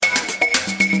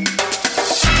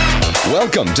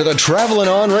Welcome to the Travelin'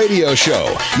 On Radio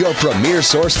Show, your premier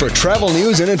source for travel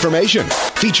news and information,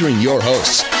 featuring your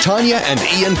hosts, Tanya and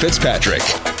Ian Fitzpatrick.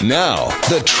 Now,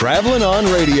 the Travelin' On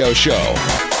Radio Show.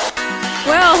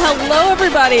 Well, hello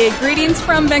everybody. Greetings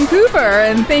from Vancouver,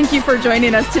 and thank you for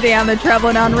joining us today on the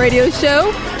Travelin' On Radio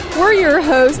Show. We're your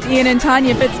hosts, Ian and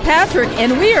Tanya Fitzpatrick,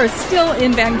 and we are still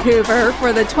in Vancouver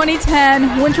for the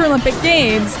 2010 Winter Olympic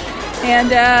Games.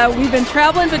 And we've been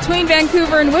traveling between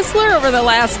Vancouver and Whistler over the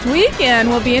last week, and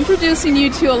we'll be introducing you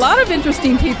to a lot of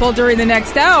interesting people during the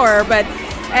next hour. But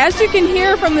as you can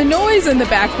hear from the noise in the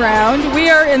background, we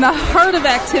are in the heart of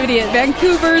activity at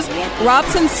Vancouver's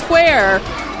Robson Square,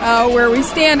 where we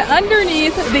stand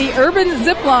underneath the urban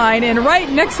zip line and right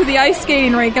next to the ice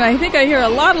skating rink. And I think I hear a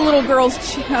lot of little girls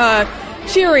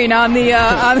cheering on the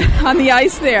on the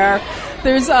ice there.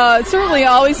 There's certainly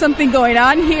always something going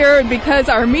on here, because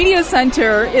our media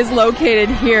center is located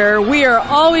here. We are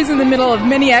always in the middle of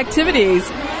many activities.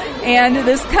 And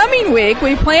this coming week,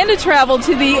 we plan to travel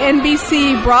to the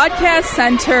NBC Broadcast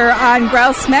Center on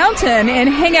Grouse Mountain and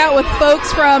hang out with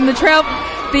folks from the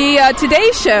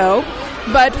Today Show.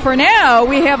 But for now,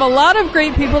 we have a lot of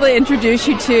great people to introduce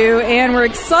you to, and we're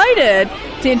excited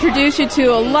to introduce you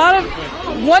to a lot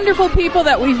of wonderful people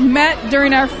that we've met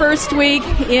during our first week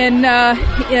in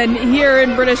here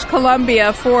in British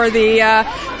Columbia for the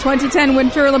 2010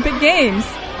 Winter Olympic Games.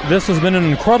 This has been an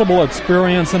incredible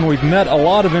experience, and we've met a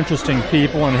lot of interesting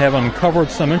people and have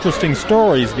uncovered some interesting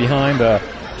stories behind the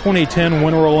 2010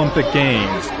 Winter Olympic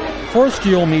Games. First,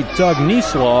 you'll meet Doug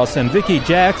Niesloss and Vicki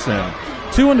Jackson,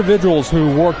 two individuals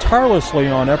who worked tirelessly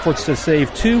on efforts to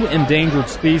save two endangered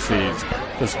species,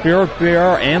 the spirit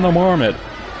bear and the marmot,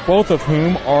 both of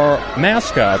whom are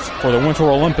mascots for the Winter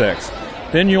Olympics.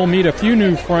 Then you'll meet a few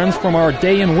new friends from our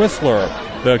day in Whistler,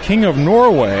 the King of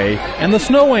Norway and the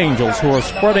Snow Angels, who are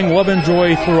spreading love and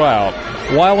joy throughout.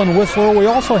 While in Whistler, we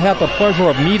also had the pleasure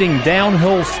of meeting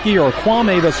downhill skier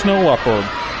Kwame the Snow Leopard,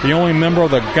 the only member of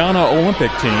the Ghana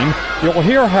Olympic team. You'll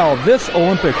hear how this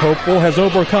Olympic hopeful has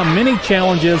overcome many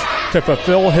challenges to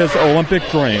fulfill his Olympic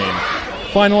dream.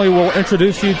 Finally, we'll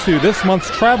introduce you to this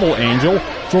month's travel angel,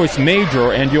 Joyce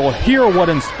Major, and you'll hear what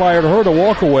inspired her to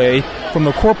walk away from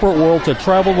the corporate world to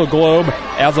travel the globe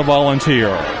as a volunteer.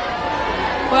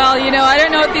 Well, I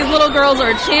don't know what these little girls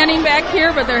are chanting back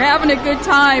here, but they're having a good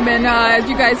time. And as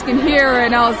you guys can hear,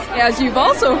 and as you've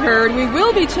also heard, we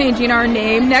will be changing our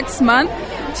name next month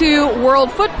to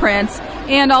World Footprints.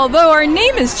 And although our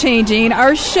name is changing,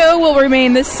 our show will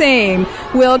remain the same.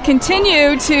 We'll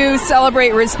continue to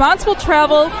celebrate responsible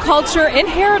travel, culture, and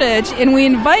heritage, and we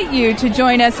invite you to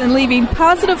join us in leaving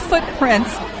positive footprints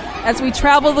as we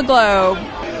travel the globe.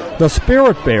 The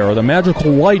spirit bear, the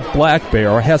magical white black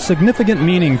bear, has significant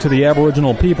meaning to the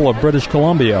Aboriginal people of British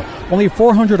Columbia. Only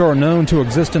 400 are known to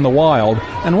exist in the wild,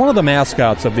 and one of the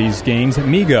mascots of these games,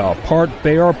 Miga, part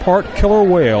bear, part killer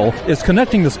whale, is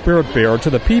connecting the spirit bear to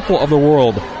the people of the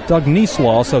world. Doug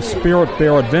Niesloss of Spirit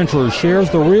Bear Adventures shares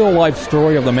the real-life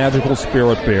story of the magical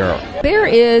spirit bear. There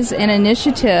is an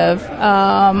initiative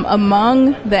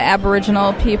among the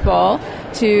Aboriginal people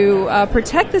to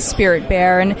protect the spirit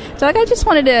bear. And Doug, I just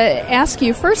wanted to ask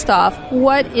you, first off,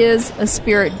 what is a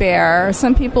spirit bear?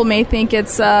 Some people may think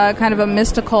it's kind of a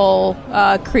mystical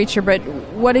creature, but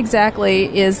what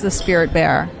exactly is the spirit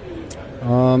bear?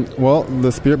 Well,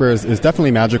 the spirit bear is definitely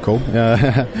magical,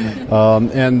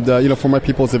 and for my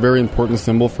people, it's a very important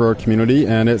symbol for our community.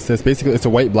 And it's basically a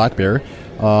white black bear.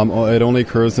 It only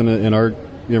occurs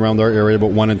around our area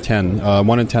about 1 in 10.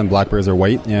 1 in 10 black bears are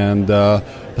white, and the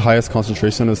highest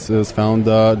concentration is found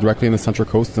directly in the Central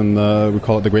Coast, and we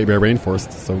call it the Great Bear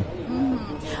Rainforest.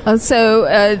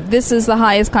 So this is the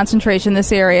highest concentration in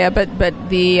this area, but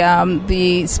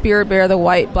the spirit bear, the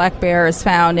white black bear, is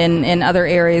found in other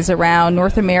areas around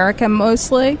North America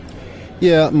mostly?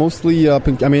 Yeah, mostly.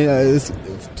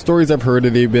 Stories I've heard,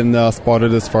 they've been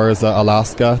spotted as far as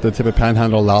Alaska, the tip of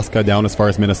Panhandle, Alaska, down as far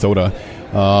as Minnesota,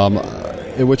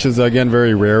 which is, again,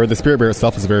 very rare. The spirit bear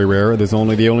itself is very rare. They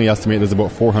only estimate there's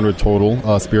about 400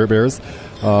 total spirit bears.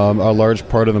 A large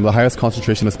part of them, the highest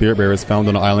concentration of spirit bear is found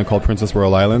on an island called Princess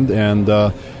Royal Island, and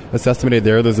it's estimated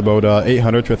there's about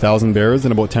 800 to 1,000 bears,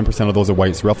 and about 10% of those are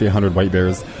whites, roughly 100 white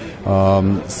bears.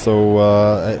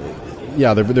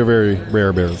 They're very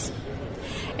rare bears.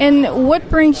 And what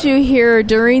brings you here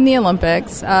during the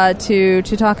Olympics to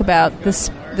talk about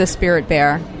the spirit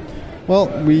bear? Well,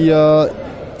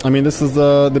 this is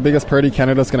the biggest party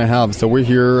Canada's going to have, so we're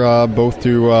here both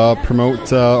to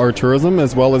promote our tourism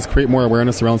as well as create more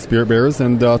awareness around spirit bears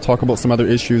and talk about some other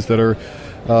issues that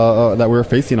we're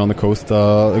facing on the coast,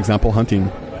 example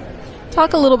hunting.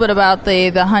 Talk a little bit about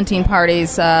the hunting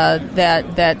parties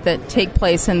that take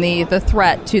place and the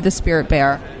threat to the spirit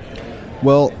bear.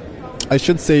 Well, I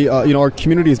should say, our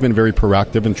community has been very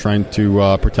proactive in trying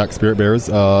to protect spirit bears.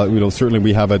 Certainly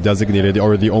we have a designated,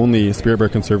 or the only Spirit Bear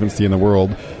Conservancy in the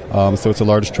world. So it's a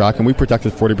large tract, and we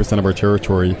protected 40% of our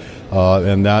territory,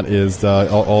 and that is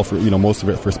all for most of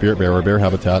it for spirit bear or bear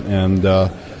habitat. And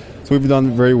so we've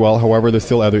done very well. However, there's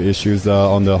still other issues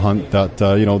on the hunt that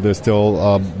there's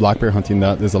still black bear hunting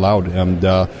that is allowed, and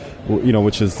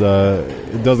which is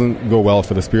it doesn't go well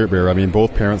for the spirit bear. I mean,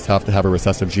 both parents have to have a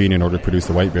recessive gene in order to produce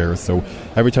a white bear. So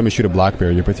every time you shoot a black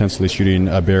bear, you're potentially shooting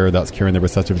a bear that's carrying the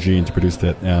recessive gene to produce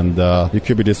it, and you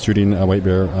could be just shooting a white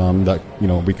bear that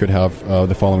we could have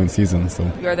the following season. So,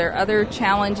 are there other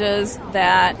challenges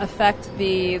that affect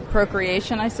the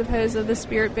procreation, I suppose, of the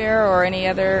spirit bear, or any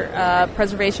other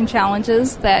preservation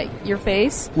challenges that you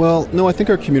face? Well, no, I think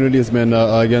our community has been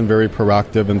again very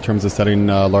proactive in terms of setting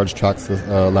large tracts of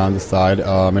land aside.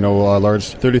 I know a large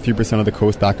 33% of the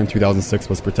coast back in 2006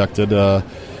 was protected. So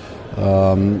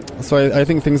I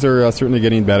think things are certainly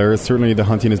getting better. Certainly the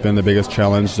hunting has been the biggest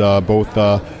challenge, both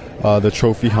the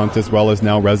trophy hunt as well as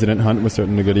now resident hunt. We're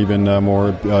starting to get even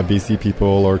more BC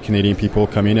people or Canadian people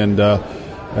coming and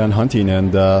hunting.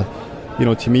 And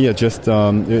to me, it just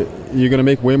you're going to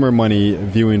make way more money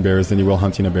viewing bears than you will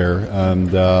hunting a bear.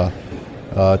 And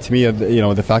to me,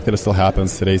 the fact that it still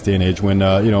happens today's day and age, when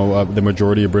the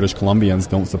majority of British Columbians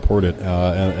don't support it,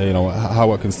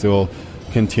 how it can still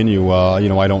continue,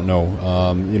 I don't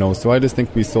know. So I just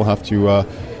think we still have to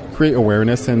create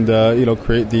awareness and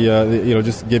create the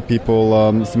just give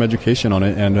people some education on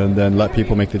it, and then let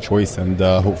people make the choice, and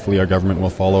hopefully our government will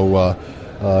follow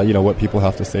what people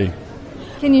have to say.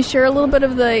 Can you share a little bit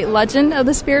of the legend of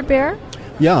the spirit bear?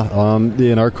 Yeah,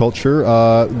 in our culture,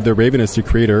 the raven is the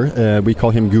creator. We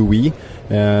call him Gui,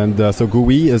 and so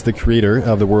Gui is the creator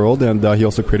of the world, and he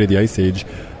also created the Ice Age.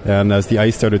 And as the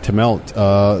ice started to melt,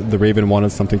 the raven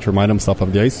wanted something to remind himself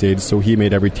of the Ice Age, so he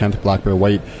made every 10th black bear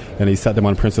white, and he set them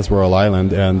on Princess Royal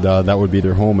Island, and that would be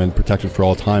their home and protected for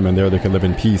all time, and there they could live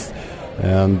in peace.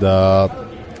 And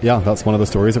that's one of the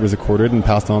stories that was recorded and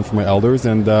passed on from my elders,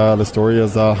 and the story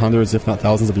is hundreds, if not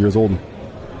thousands of years old.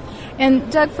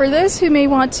 And Doug, for those who may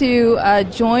want to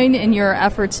join in your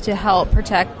efforts to help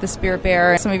protect the spirit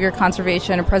bear, some of your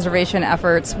conservation and preservation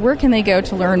efforts, where can they go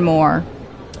to learn more?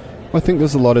 I think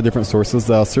there's a lot of different sources.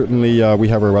 Certainly, we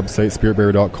have our website,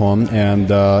 spiritbear.com,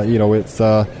 and it's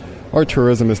our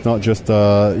tourism is not just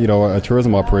a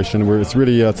tourism operation.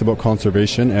 It's about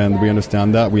conservation, and we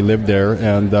understand that. We live there,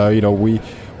 and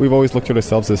we've always looked at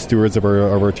ourselves as stewards of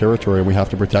our territory, and we have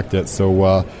to protect it.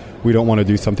 So we don't want to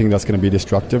do something that's going to be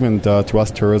destructive, and to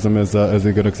us, tourism is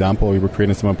a good example. We were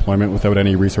creating some employment without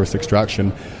any resource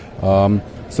extraction.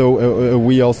 So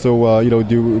we also,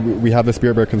 we have the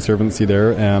Spirit Bear Conservancy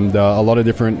there, and a lot of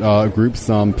different groups.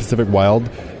 Pacific Wild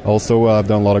also have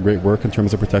done a lot of great work in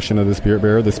terms of protection of the Spirit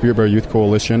Bear. The Spirit Bear Youth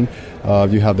Coalition,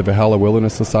 you have the Valhalla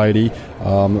Wilderness Society,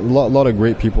 a lot of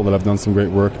great people that have done some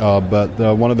great work. But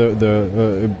one of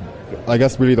I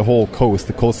guess really the whole coast.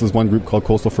 The coast is one group called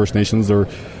Coastal First Nations, or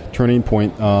Turning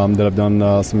Point, that have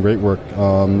done some great work.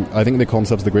 I think they call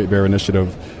themselves the Great Bear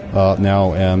Initiative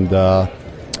now, and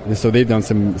so they've done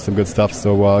some good stuff.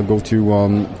 So go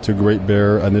to Great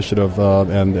Bear Initiative,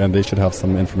 and they should have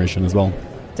some information as well.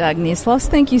 Doug Nieslos,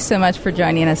 thank you so much for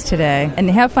joining us today,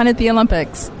 and have fun at the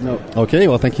Olympics. Okay,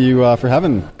 well, thank you for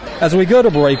having me. As we go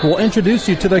to break, we'll introduce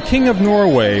you to the King of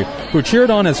Norway, who cheered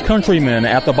on his countrymen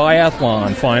at the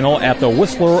biathlon final at the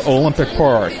Whistler Olympic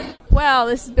Park. Well,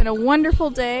 this has been a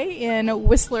wonderful day in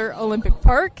Whistler Olympic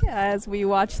Park as we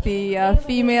watch the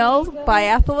female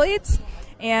biathletes.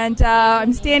 And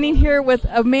I'm standing here with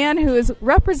a man who is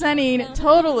representing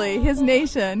totally his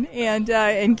nation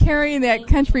and carrying that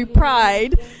country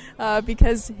pride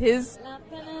because his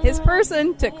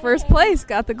person took first place,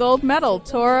 got the gold medal,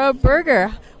 Tora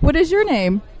Berger. What is your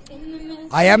name?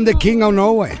 I am the King of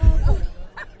Norway.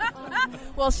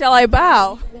 Well, shall I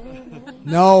bow?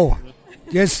 No,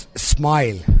 just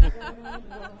smile.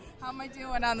 How am I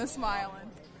doing on the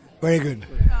smiling? Very good.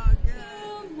 Oh, good.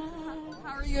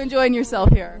 How are you enjoying yourself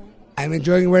here? I'm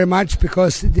enjoying very much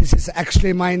because this is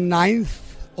actually my 9th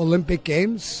Olympic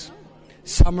Games,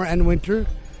 summer and winter.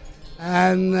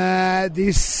 And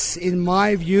this, in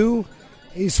my view,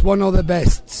 is one of the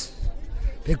best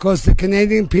because the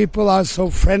Canadian people are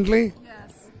so friendly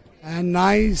and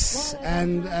nice,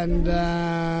 and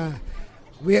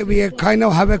we kind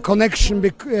of have a connection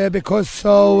because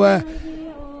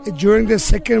during the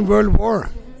Second World War,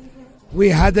 we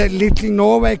had a little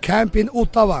Norway camp in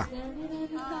Ottawa.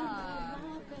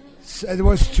 It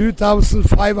was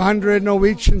 2,500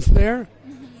 Norwegians there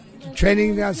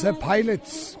training as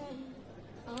pilots.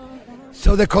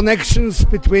 So the connections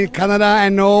between Canada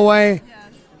and Norway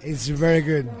is very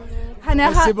good.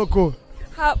 Merci beaucoup.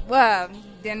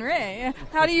 Denre,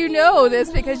 how do you know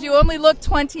this? Because you only look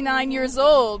 29 years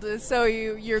old, so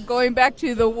you're going back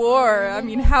to the war. I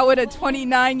mean, how would a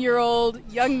 29-year-old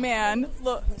young man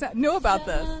know about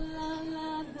this?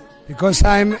 Because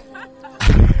I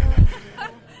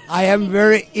am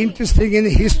very interested in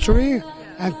history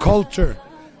and culture.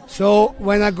 So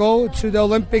when I go to the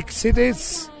Olympic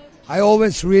cities, I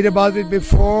always read about it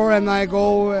before, and I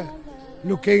go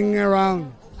looking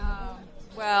around.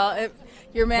 Well,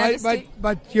 Your Majesty.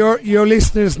 But your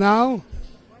listeners now,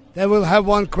 they will have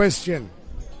one question.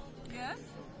 Yes?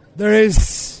 There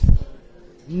is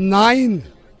 9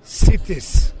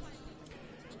 cities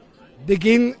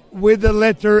begin with the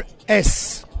letter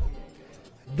S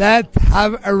that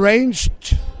have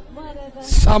arranged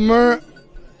Summer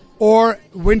or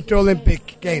Winter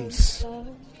Olympic Games.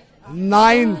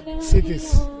 9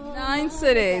 cities. 9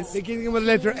 cities. Beginning with the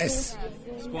letter S.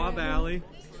 Squaw Valley.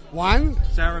 1.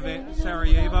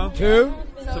 Sarajevo. 2.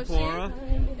 Sapporo.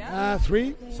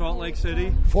 3. Salt Lake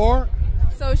City. 4.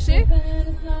 Sochi?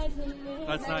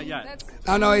 That's not yet.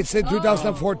 No, it's in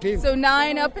 2014. So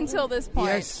 9 up until this point.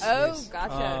 Yes. Oh, yes.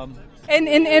 gotcha.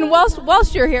 And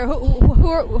whilst you're here,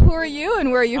 who are you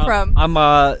and where are you from? I'm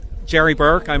Jerry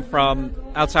Burke. I'm from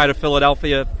outside of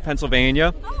Philadelphia,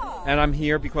 Pennsylvania. And I'm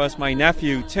here because my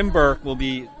nephew, Tim Burke, will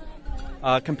be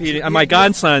competing, and my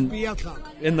godson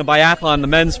in the biathlon,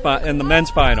 in the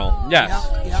men's final. Yes.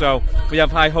 Yeah. So we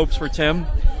have high hopes for Tim.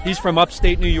 He's from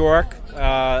upstate New York,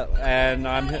 and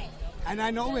I know him. You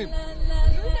know him.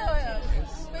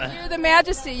 But you're the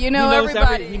Majesty. You know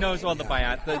everybody. He knows all the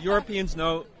biathletes. The Europeans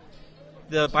know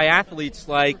the biathletes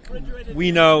like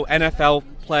we know NFL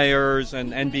players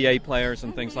and NBA players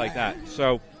and things like that.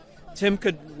 So Tim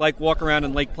could walk around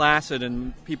in Lake Placid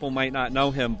and people might not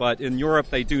know him, but in Europe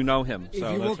they do know him. If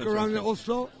you walk around in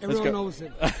Oslo, everyone knows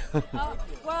him.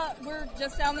 Well, we're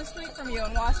just down the street from you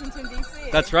in Washington,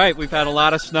 D.C. That's right. We've had a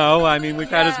lot of snow. I mean, we've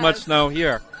had as much snow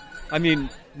here. I mean,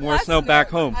 more snow back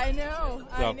home. I know.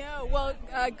 Well,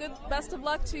 best of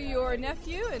luck to your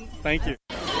nephew. And thank you.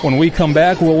 When we come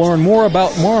back, we'll learn more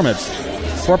about marmots,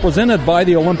 represented by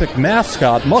the Olympic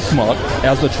mascot, Muck Muck,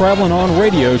 as the Travelin' On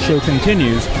radio show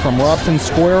continues from Robson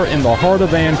Square in the heart of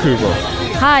Vancouver.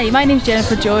 Hi, my name's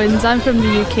Jennifer Jones. I'm from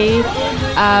the UK,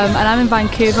 and I'm in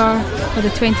Vancouver for the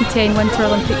 2010 Winter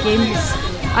Olympic Games.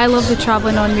 I love the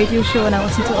Travelin' On radio show and I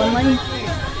listen to it online.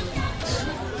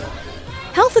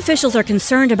 Health officials are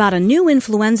concerned about a new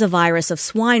influenza virus of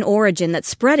swine origin that's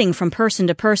spreading from person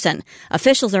to person.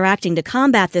 Officials are acting to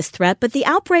combat this threat, but the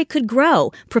outbreak could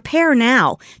grow. Prepare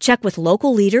now. Check with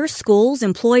local leaders, schools,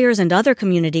 employers, and other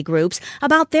community groups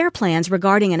about their plans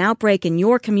regarding an outbreak in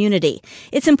your community.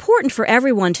 It's important for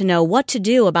everyone to know what to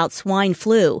do about swine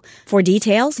flu. For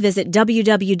details, visit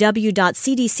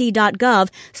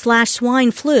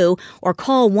www.cdc.gov/swine flu or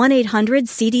call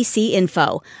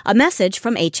 1-800-CDC-INFO. A message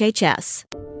from HHS.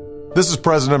 This is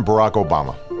President Barack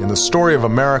Obama. In the story of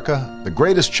America, the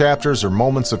greatest chapters are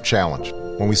moments of challenge,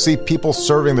 when we see people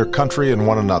serving their country and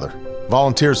one another.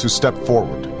 Volunteers who step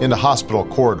forward into hospital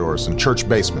corridors and church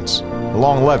basements,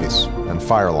 along levees and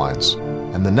fire lines.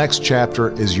 And the next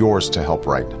chapter is yours to help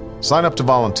write. Sign up to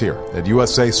volunteer at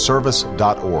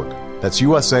usaservice.org. That's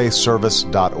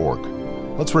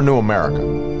usaservice.org. Let's renew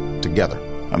America together.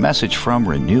 A message from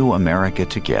Renew America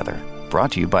Together,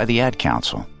 brought to you by the Ad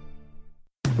Council.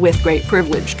 With great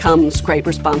privilege comes great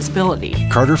responsibility.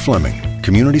 Carter Fleming,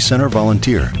 Community Center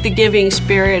volunteer. The giving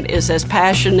spirit is as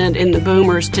passionate in the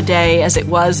boomers today as it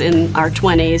was in our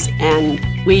 20s, and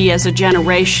we as a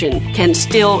generation can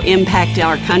still impact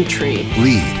our country.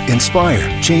 Lead, inspire,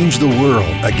 change the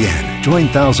world again. Join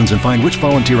thousands and find which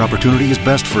volunteer opportunity is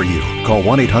best for you. Call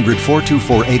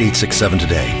 1-800-424-8867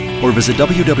 today or visit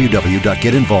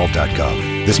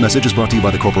www.getinvolved.gov. This message is brought to you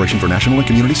by the Corporation for National and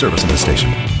Community Service and this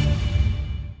station.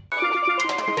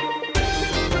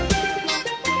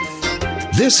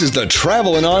 This is the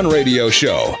Travelin' On radio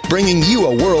show, bringing you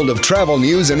a world of travel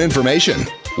news and information.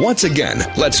 Once again,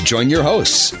 let's join your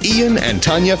hosts, Ian and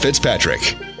Tanya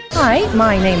Fitzpatrick. Hi,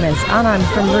 my name is Anna. I'm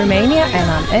from Romania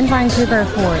and I'm in Vancouver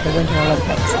for the Winter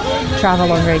Olympics.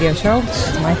 Travel On radio show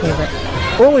is my favorite.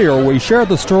 Earlier, we shared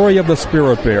the story of the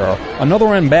Spirit Bear.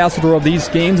 Another ambassador of these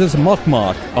games is Muck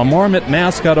Muck, a marmot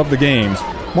mascot of the games.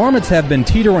 Marmots have been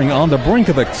teetering on the brink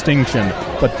of extinction,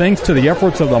 but thanks to the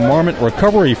efforts of the Marmot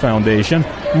Recovery Foundation,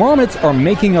 marmots are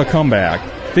making a comeback.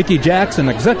 Vicki Jackson,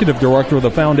 Executive Director of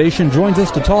the Foundation, joins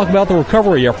us to talk about the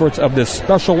recovery efforts of this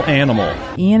special animal.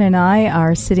 Ian and I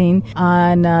are sitting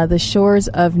on the shores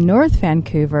of North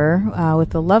Vancouver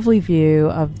with a lovely view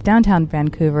of downtown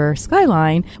Vancouver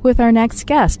skyline with our next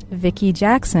guest, Vicki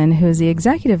Jackson, who is the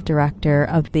Executive Director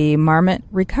of the Marmot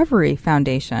Recovery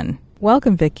Foundation.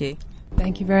 Welcome, Vicki.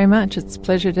 Thank you very much. It's a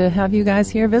pleasure to have you guys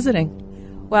here visiting.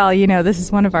 Well, you know, this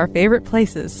is one of our favorite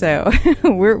places, so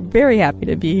we're very happy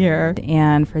to be here.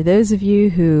 And for those of you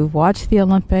who watched the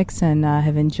Olympics and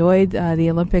have enjoyed the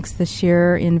Olympics this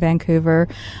year in Vancouver,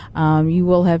 you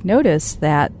will have noticed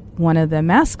that one of the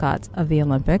mascots of the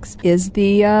Olympics is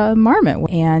the marmot.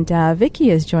 And Vicki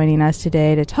is joining us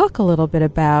today to talk a little bit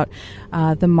about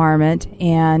the marmot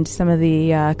and some of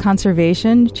the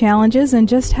conservation challenges and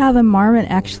just how the marmot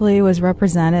actually was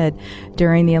represented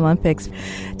during the Olympics.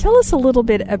 Tell us a little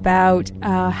bit about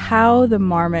how the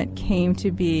marmot came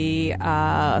to be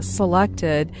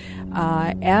selected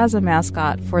as a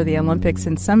mascot for the Olympics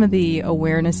and some of the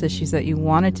awareness issues that you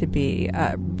wanted to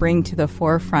bring to the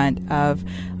forefront of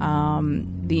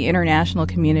the international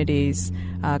community's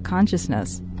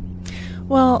consciousness.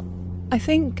 Well, I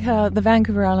think the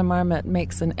Vancouver Island Marmot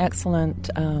makes an excellent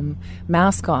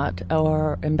mascot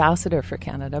or ambassador for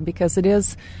Canada because it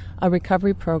is a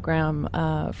recovery program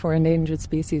for endangered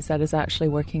species that is actually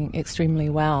working extremely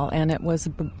well. And it was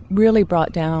really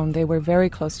brought down. They were very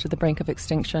close to the brink of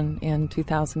extinction in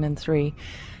 2003.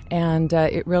 And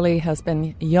it really has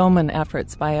been yeoman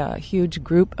efforts by a huge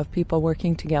group of people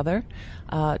working together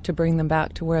to bring them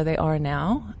back to where they are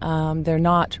now. They're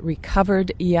not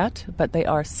recovered yet, but they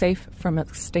are safe from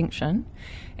extinction.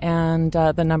 And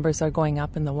the numbers are going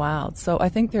up in the wild. So I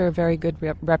think they're a very good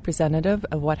representative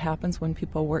of what happens when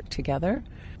people work together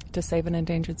to save an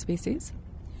endangered species.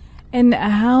 And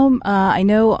how I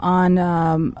know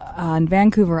on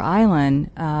Vancouver Island,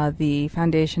 the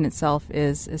foundation itself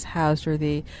is housed, or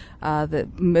the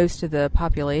most of the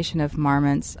population of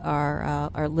marmots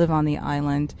are live on the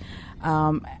island.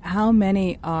 How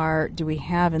many do we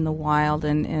have in the wild,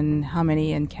 and how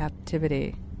many in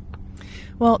captivity?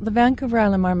 Well, the Vancouver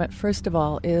Island marmot, first of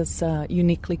all, is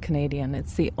uniquely Canadian.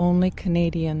 It's the only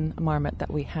Canadian marmot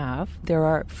that we have. There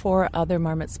are 4 other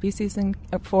marmot species in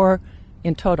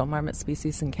total marmot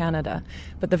species in Canada,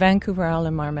 but the Vancouver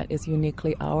Island marmot is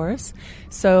uniquely ours.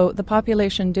 So the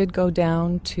population did go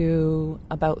down to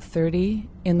about 30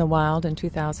 in the wild in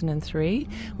 2003.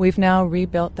 We've now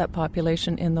rebuilt that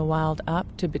population in the wild up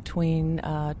to between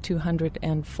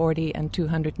 240 and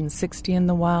 260 in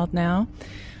the wild now.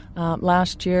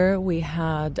 Last year we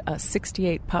had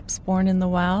 68 pups born in the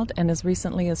wild, and as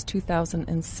recently as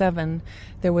 2007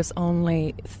 there was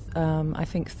only I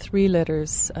think 3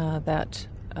 litters that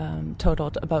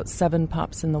totaled about 7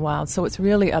 pups in the wild. So it's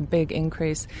really a big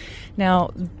increase.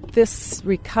 Now this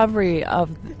recovery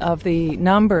of the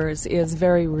numbers is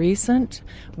very recent,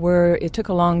 where it took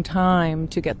a long time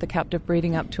to get the captive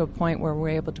breeding up to a point where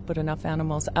we're able to put enough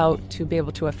animals out to be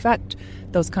able to affect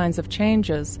those kinds of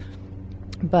changes.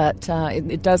 But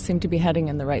it does seem to be heading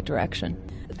in the right direction.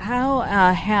 How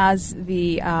has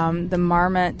the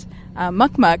marmot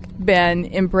Muck been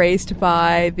embraced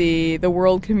by the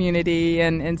world community?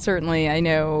 And certainly I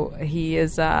know he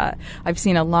is. I've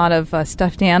seen a lot of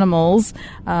stuffed animals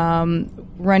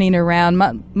running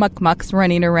around, mucks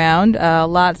running around,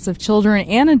 lots of children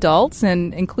and adults,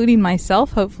 and including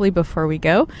myself, hopefully, before we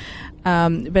go.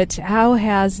 But how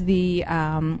has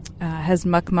has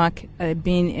Muck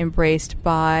been embraced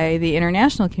by the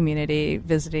international community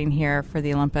visiting here for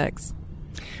the Olympics?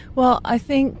 Well, I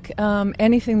think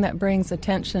anything that brings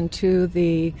attention to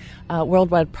the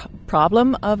worldwide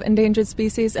problem of endangered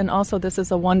species, and also this is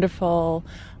a wonderful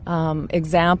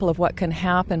example of what can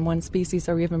happen when species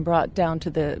are even brought down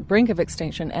to the brink of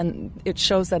extinction, and it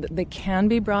shows that they can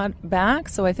be brought back.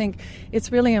 So I think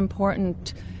it's really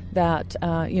important that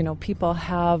people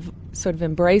have sort of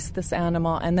embraced this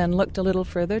animal and then looked a little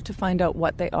further to find out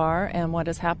what they are and what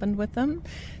has happened with them.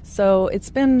 So it's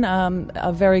been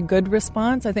a very good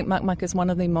response. I think Muck is one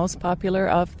of the most popular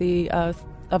of the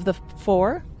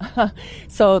 4.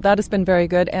 So that has been very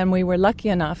good. And we were lucky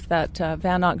enough that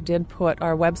VANOC did put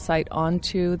our website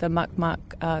onto the Muck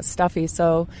Stuffy.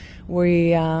 So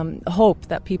we hope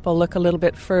that people look a little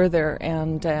bit further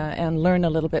and learn a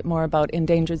little bit more about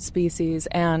endangered species,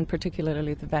 and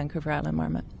particularly the Vancouver Island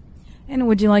marmot. And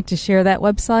would you like to share that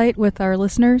website with our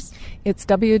listeners? It's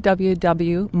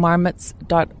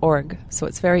www.marmots.org, so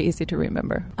it's very easy to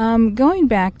remember. Going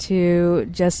back to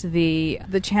just the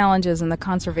challenges and the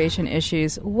conservation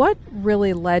issues, what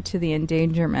really led to the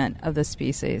endangerment of the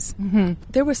species? Mm-hmm.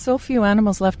 There were so few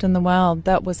animals left in the wild.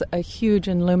 That was a huge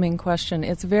and looming question.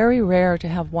 It's very rare to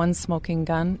have one smoking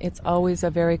gun. It's always a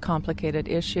very complicated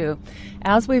issue.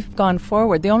 As we've gone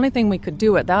forward, the only thing we could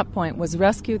do at that point was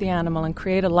rescue the animal and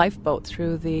create a lifeboat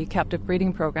through the captive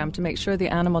breeding program to make sure the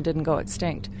animal didn't go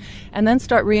extinct, and then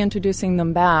start reintroducing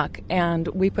them back. And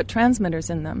we put transmitters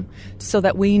in them so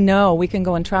that we know we can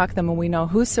go and track them, and we know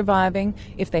who's surviving,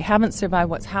 if they haven't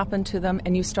survived, what's happened to them,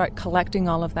 and you start collecting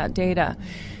all of that data.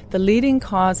 The leading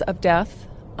cause of death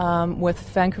with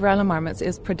Vancouver Island marmots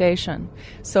is predation.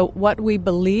 So what we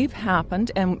believe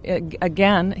happened, and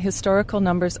again, historical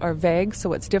numbers are vague,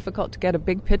 so it's difficult to get a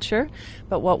big picture,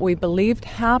 but what we believed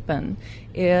happened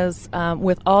is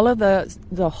with all of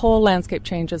the whole landscape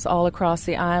changes all across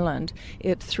the island,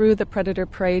 it threw the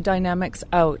predator-prey dynamics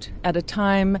out at a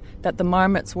time that the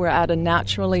marmots were at a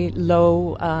naturally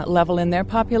low level in their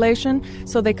population,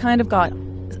 so they kind of got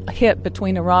hit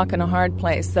between a rock and a hard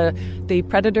place. The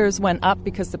predators went up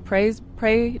because the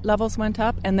prey levels went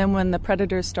up, and then when the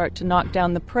predators start to knock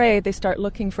down the prey, they start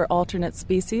looking for alternate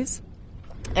species,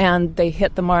 and they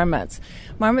hit the marmots.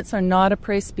 Marmots are not a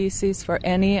prey species for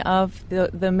any of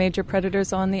the major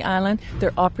predators on the island.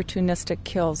 They're opportunistic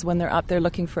kills when they're up there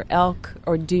looking for elk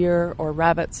or deer or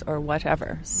rabbits or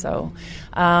whatever. So,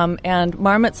 and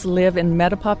marmots live in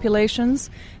metapopulations.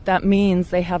 That means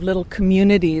they have little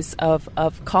communities of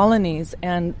colonies,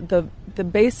 and the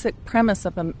basic premise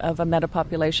of a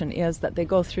metapopulation is that they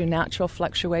go through natural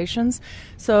fluctuations.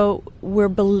 So we're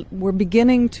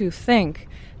beginning to think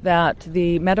that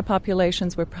the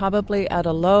metapopulations were probably at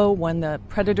a low when the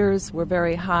predators were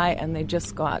very high and they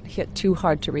just got hit too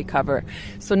hard to recover.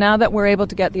 So now that we're able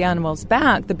to get the animals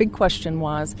back, the big question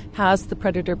was, has the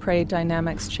predator-prey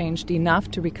dynamics changed enough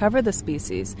to recover the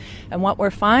species? And what we're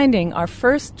finding, our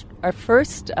first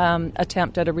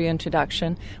attempt at a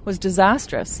reintroduction was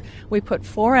disastrous. We put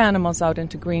 4 animals out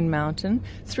into Green Mountain.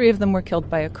 3 of them were killed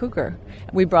by a cougar.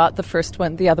 We brought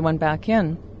the other one back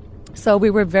in. So we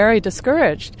were very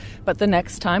discouraged. But the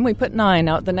next time we put 9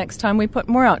 out. The next time we put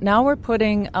more out. Now we're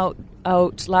putting out.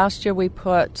 Last year we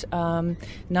put 9.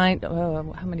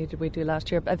 How many did we do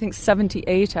last year? I think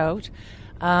 78 out.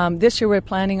 This year we're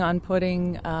planning on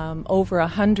putting over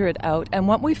 100 out. And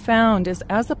what we found is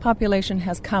as the population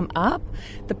has come up,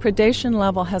 the predation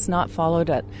level has not followed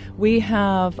it. We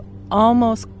have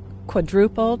almost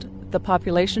quadrupled the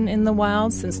population in the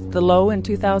wild since the low in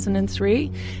 2003,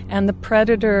 and the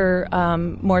predator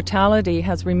mortality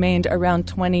has remained around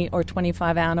 20 or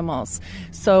 25 animals.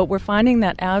 So we're finding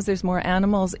that as there's more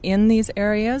animals in these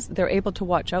areas, they're able to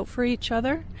watch out for each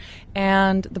other,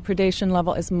 and the predation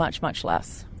level is much, much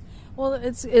less. Well,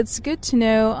 it's good to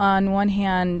know on one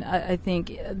hand, I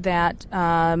think, that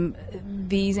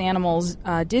these animals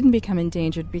didn't become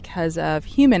endangered because of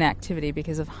human activity,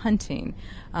 because of hunting.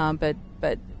 But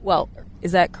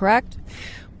is that correct?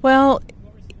 Well,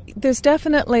 there's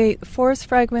definitely forest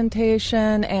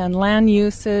fragmentation and land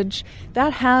usage.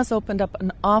 That has opened up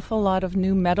an awful lot of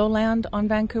new meadowland on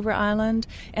Vancouver Island,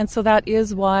 and so that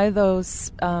is why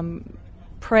those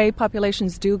prey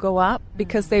populations do go up,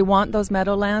 because they want those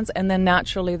meadowlands, and then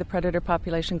naturally the predator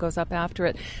population goes up after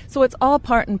it. So it's all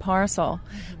part and parcel.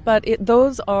 But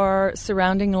those are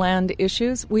surrounding land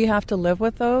issues. We have to live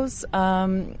with those.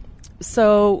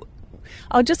 So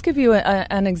I'll just give you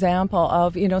an example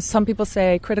of, some people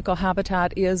say critical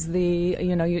habitat is the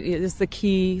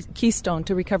keystone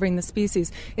to recovering the species.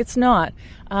 It's not.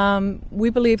 We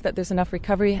believe that there's enough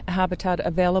recovery habitat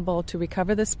available to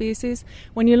recover the species.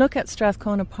 When you look at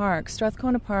Strathcona Park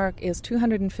is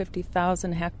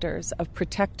 250,000 hectares of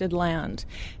protected land.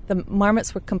 The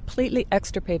marmots were completely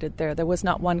extirpated there. There was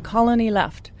not one colony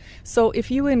left. So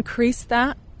if you increase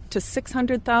that to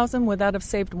 600,000, would that have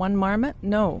saved one marmot?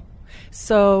 No.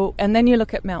 So, and then you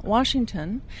look at Mount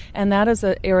Washington, and that is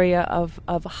an area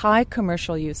of high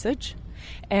commercial usage,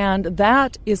 and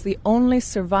that is the only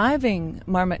surviving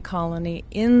marmot colony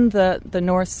in the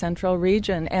north central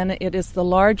region, and it is the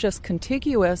largest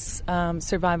contiguous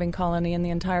surviving colony in the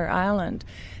entire island.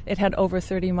 It had over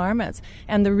 30 marmots,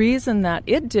 and the reason that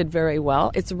it did very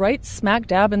well, it's right smack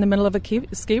dab in the middle of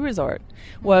a ski resort,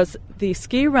 was the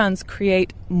ski runs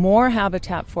create more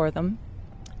habitat for them,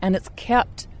 and it's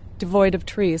kept devoid of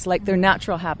trees like their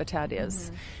natural habitat is.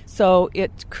 Mm-hmm. So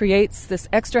it creates this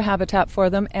extra habitat for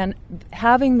them, and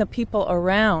having the people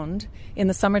around in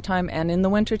the summertime and in the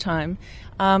wintertime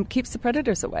keeps the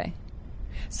predators away.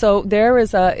 So there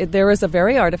is a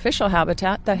very artificial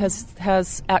habitat that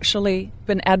has actually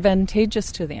been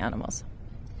advantageous to the animals.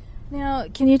 Now,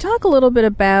 can you talk a little bit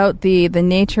about the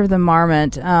nature of the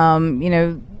marmot?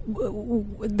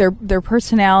 Their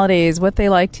personalities, what they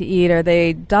like to eat. Are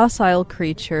they docile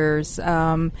creatures,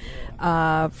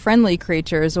 friendly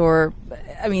creatures, or,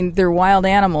 I mean, they're wild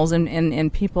animals,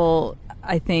 and people,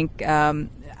 I think,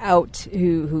 out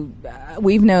who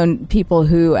we've known people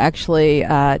who actually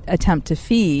attempt to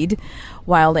feed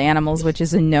wild animals, which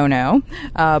is a no-no.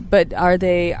 But are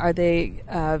they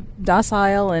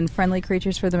docile and friendly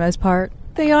creatures for the most part?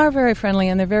 They are very friendly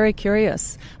and they're very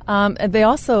curious. And they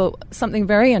also, something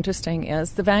very interesting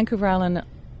is the Vancouver Island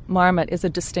marmot is a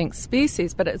distinct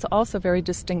species, but it's also very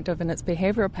distinctive in its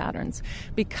behavioral patterns.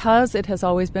 Because it has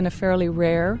always been a fairly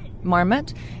rare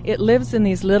marmot, it lives in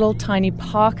these little tiny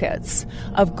pockets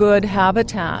of good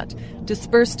habitat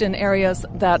dispersed in areas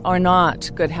that are not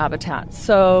good habitat.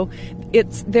 So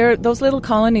those little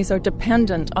colonies are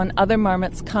dependent on other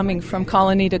marmots coming from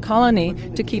colony to colony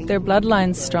to keep their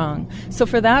bloodlines strong. So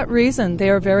for that reason, they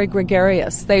are very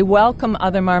gregarious. They welcome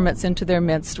other marmots into their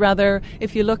midst. Rather,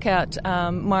 if you look at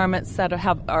marmots that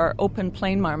are open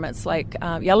plain marmots, like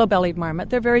yellow-bellied marmot,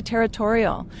 they're very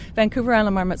territorial. Vancouver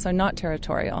Island marmots are not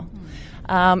territorial.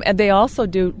 And they also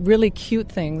do really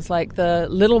cute things, like the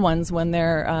little ones when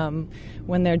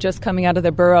they're just coming out of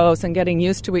their burrows and getting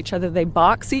used to each other, they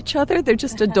box each other. They're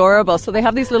just adorable. So they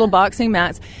have these little boxing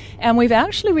mats. And we've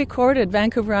actually recorded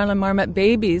Vancouver Island marmot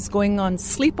babies going on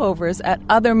sleepovers at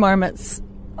other marmots'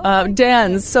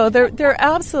 dens. So they're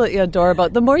absolutely adorable.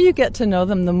 The more you get to know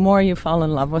them, the more you fall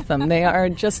in love with them. They are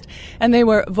just, and they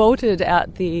were voted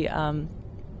at the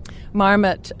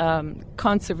Marmot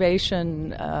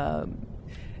Conservation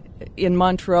in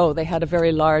Montreux. They had a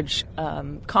very large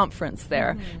conference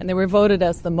there, and they were voted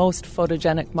as the most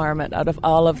photogenic marmot out of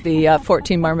all of the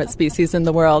 14 marmot species in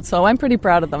the world. So I'm pretty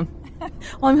proud of them.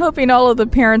 Well, I'm hoping all of the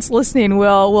parents listening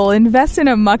will invest in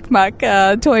a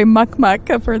toy muck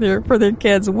for their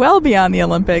kids well beyond the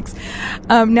Olympics.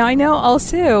 Now, I know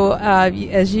also,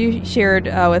 as you shared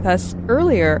with us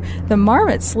earlier, the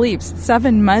marmot sleeps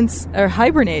 7 months, or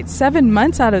hibernates 7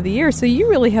 months out of the year, so you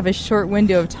really have a short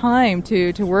window of time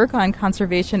to work on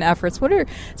conservation efforts. What are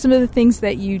some of the things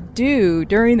that you do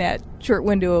during that short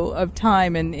window of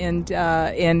time,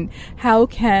 and how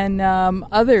can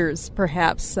others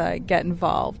perhaps get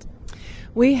involved?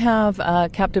 We have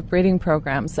captive breeding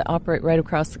programs that operate right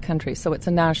across the country, so it's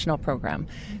a national program.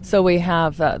 So we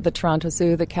have the Toronto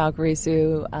Zoo, the Calgary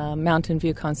Zoo, Mountain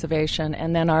View Conservation,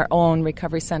 and then our own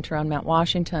recovery center on Mount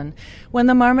Washington. When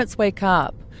the marmots wake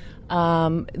up,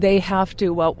 they have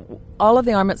to, all of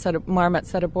the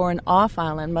marmots that are born off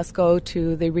island must go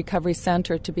to the recovery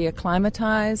center to be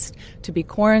acclimatized, to be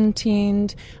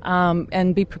quarantined,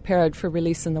 and be prepared for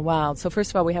release in the wild. So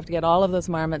first of all, we have to get all of those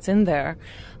marmots in there.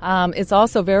 It's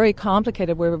also very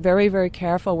complicated. We're very, very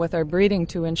careful with our breeding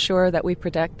to ensure that we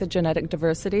protect the genetic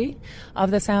diversity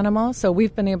of this animal. So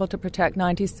we've been able to protect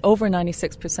over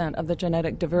 96% of the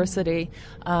genetic diversity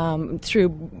through,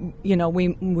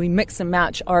 we mix and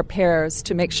match our pairs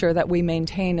to make sure that we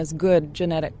maintain as good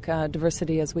genetic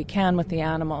diversity as we can with the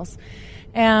animals.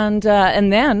 And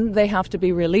then they have to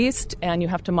be released, and you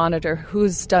have to monitor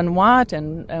who's done what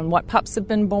and what pups have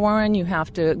been born. You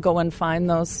have to go and find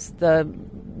the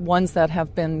ones that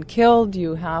have been killed.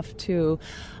 You have to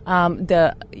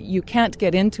you can't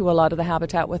get into a lot of the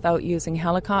habitat without using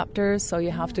helicopters, so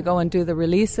you have to go and do the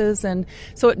releases, and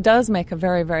so it does make a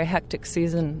very, very hectic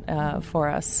season for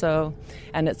us. So,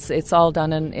 and it's all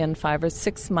done in 5 or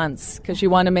 6 months, because you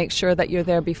want to make sure that you're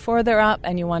there before they're up,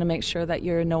 and you want to make sure that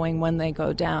you're knowing when they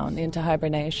go down into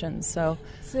hibernation. So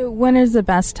when is the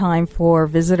best time for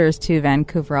visitors to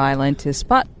Vancouver Island to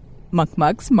spot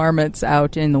marmots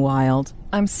out in the wild?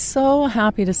 I'm so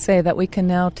happy to say that we can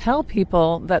now tell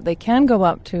people that they can go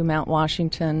up to Mount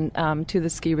Washington, to the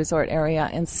ski resort area,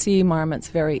 and see marmots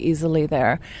very easily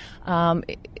there.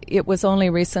 It was only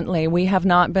recently. We have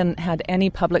not had any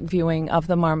public viewing of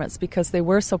the marmots because they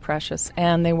were so precious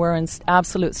and they were in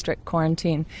absolute strict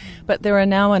quarantine. But there are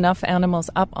now enough animals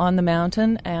up on the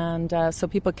mountain, and so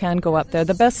people can go up there.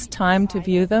 The best time to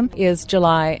view them is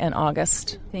July and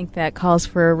August. I think that calls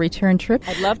for a return trip.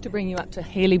 I'd love to bring you up to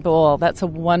Haley Bowl. That's a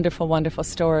wonderful, wonderful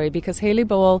story, because Haley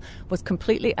Bowl was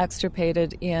completely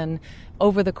extirpated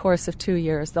over the course of 2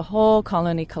 years. The whole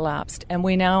colony collapsed, and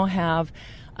we now have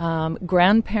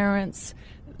grandparents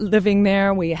living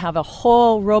there. We have a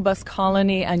whole robust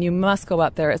colony, and you must go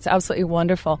up there. It's absolutely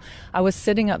wonderful. I was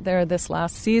sitting up there this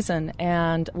last season,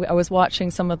 and I was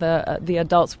watching some of the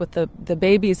adults with the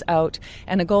babies out,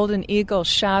 and a golden eagle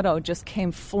shadow just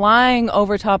came flying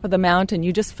over top of the mountain.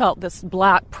 You just felt this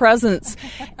black presence,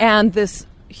 and this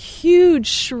huge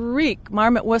shriek,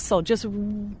 marmot whistle, just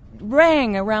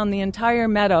rang around the entire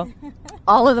meadow.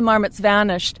 All of the marmots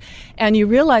vanished, and you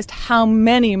realized how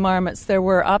many marmots there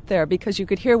were up there because you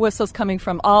could hear whistles coming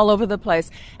from all over the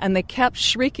place, and they kept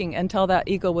shrieking until that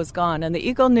eagle was gone, and the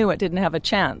eagle knew it didn't have a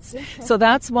chance. So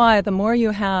that's why the more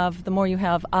you have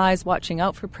eyes watching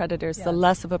out for predators, the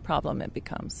less of a problem it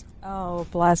becomes. Oh,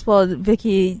 bless. Well,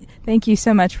 Vicki, thank you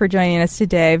so much for joining us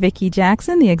today. Vicki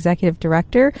Jackson, the Executive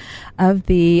Director of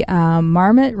the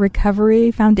Marmot Recovery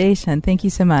Foundation. Thank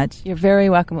you so much. You're very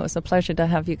welcome. It was a pleasure to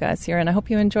have you guys here, and I hope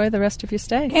you enjoy the rest of your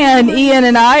stay. And Ian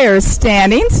and I are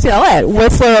standing still at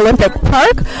Whistler Olympic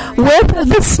Park with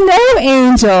the Snow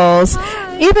Angels.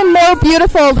 Even more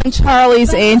beautiful than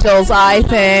Charlie's Angels, I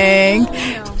think.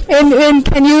 And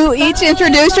can you each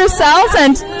introduce yourselves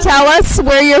and tell us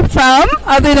where you're from,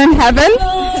 other than heaven?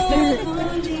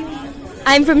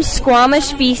 I'm from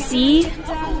Squamish, BC.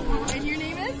 And your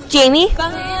name is? Jamie.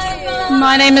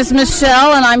 My name is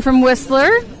Michelle, and I'm from Whistler.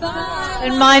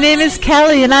 And my name is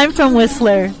Kelly, and I'm from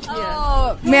Whistler.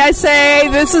 Oh, may I say,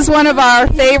 this is one of our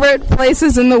favorite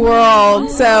places in the world,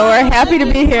 so we're happy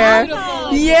to be here.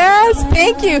 Yes,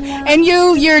 thank you. And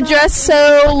you're dressed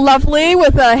so lovely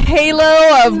with a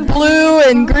halo of blue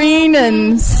and green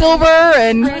and silver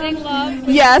and Spreading love.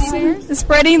 Yes,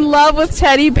 spreading love with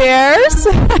teddy bears.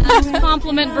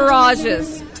 Compliment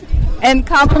barrages. And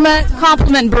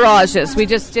compliment barrages. We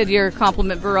just did your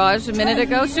compliment barrage a minute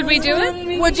ago. Should we do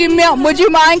it? Would you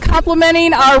mind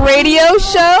complimenting our radio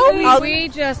show? We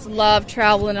just love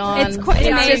traveling on. It's quite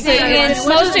amazing. It's the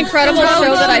most incredible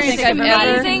show that I think I've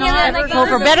ever. Well,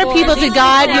 for better people to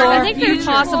guide I think they're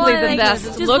possibly the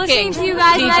best looking DJs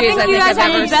I think I've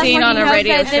ever seen on a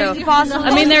radio show.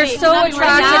 I mean, they're so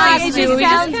attractive, these two.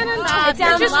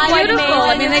 They're just beautiful.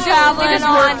 I mean, they just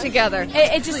work together.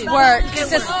 It just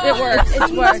works. It works.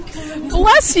 It's work.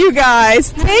 Bless you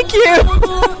guys. Thank you.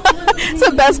 It's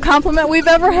the best compliment we've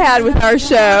ever had with our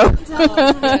show.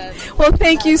 Well,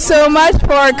 thank you so much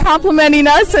for complimenting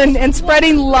us and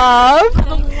spreading love.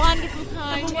 Have a wonderful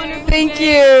time. Thank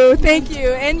you. Thank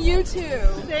you. And you too.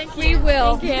 Thank you. We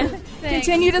will.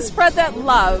 Continue to spread that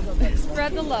love.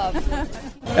 Spread the love.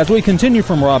 As we continue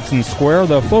from Robson Square,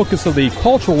 the focus of the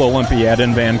Cultural Olympiad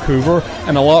in Vancouver,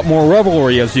 and a lot more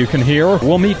revelry as you can hear,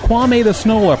 we'll meet Kwame the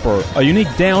Snow Leopard, a unique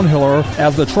downhiller,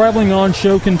 as the Traveling On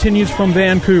show continues from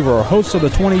Vancouver, host of the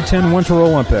 2010 Winter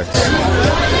Olympics.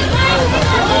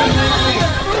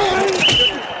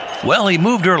 Well, he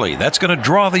moved early. That's going to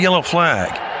draw the yellow flag.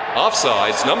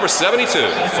 Offsides, number 72,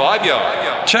 5 yard.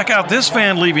 Check out this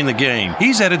fan leaving the game.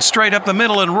 He's headed straight up the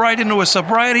middle and right into a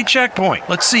sobriety checkpoint.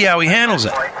 Let's see how he handles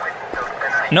it.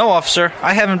 No, officer,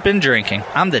 I haven't been drinking.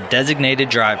 I'm the designated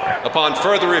driver. Upon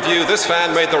further review, this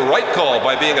fan made the right call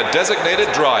by being a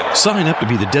designated driver. Sign up to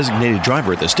be the designated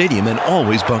driver at the stadium and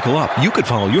always buckle up. You could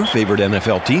follow your favorite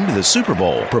NFL team to the Super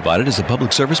Bowl, provided as a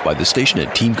public service by the station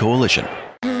and Team Coalition.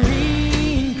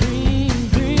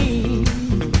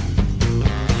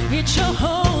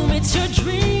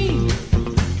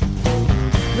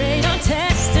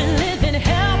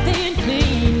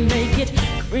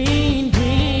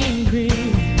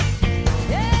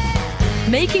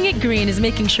 Making it green is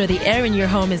making sure the air in your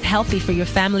home is healthy for your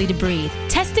family to breathe.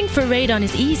 Testing for radon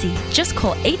is easy. Just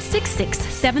call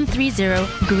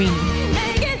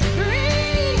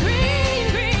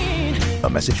 866-730-GREEN. A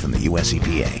message from the U.S.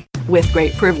 EPA. With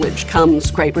great privilege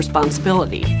comes great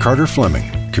responsibility. Carter Fleming,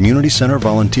 Community Center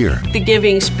volunteer. The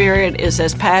giving spirit is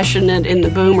as passionate in the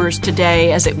boomers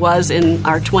today as it was in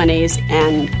our 20s,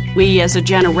 and we as a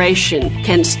generation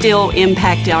can still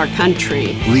impact our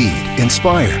country. Lead,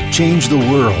 inspire, change the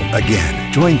world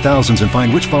again. Join thousands and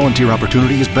find which volunteer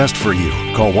opportunity is best for you.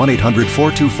 Call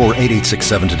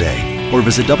 1-800-424-8867 today or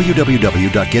visit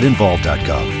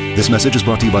www.getinvolved.gov. This message is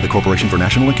brought to you by the Corporation for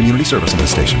National and Community Service and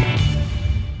this station.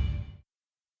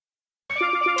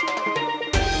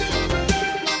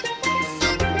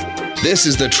 This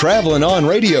is the Travelin' On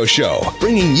Radio Show,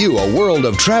 bringing you a world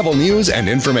of travel news and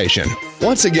information.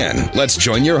 Once again, let's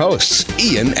join your hosts,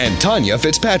 Ian and Tanya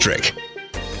Fitzpatrick.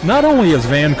 Not only is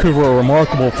Vancouver a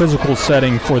remarkable physical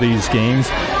setting for these games,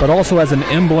 but also as an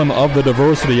emblem of the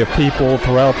diversity of people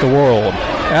throughout the world.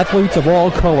 Athletes of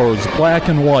all colors, black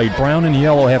and white, brown and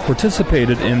yellow, have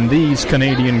participated in these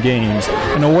Canadian Games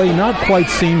in a way not quite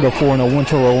seen before in a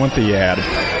Winter Olympiad.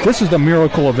 This is the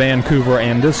miracle of Vancouver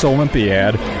and this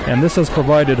Olympiad, and this has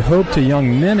provided hope to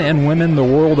young men and women the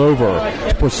world over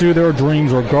to pursue their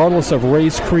dreams regardless of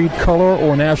race, creed, color,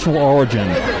 or national origin.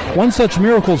 One such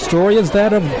miracle story is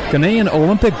that of Ghanaian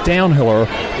Olympic downhiller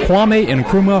Kwame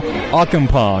Nkrumah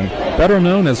Akampong, better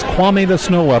known as Kwame the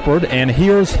Snow Leopard, and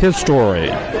here's his story.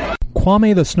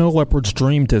 Kwame the Snow Leopard's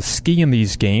dream to ski in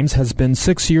these games has been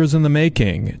 6 years in the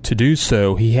making. To do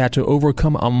so, he had to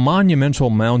overcome a monumental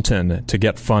mountain to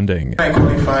get funding. I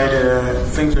qualified,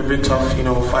 things were a bit tough,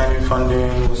 finding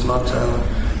funding was not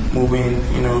moving,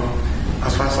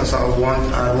 as fast as I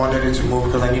wanted it to move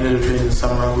because I needed to train in the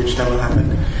summer, which never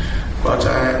happened. But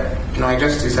I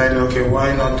just decided, okay,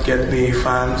 why not get the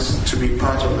fans to be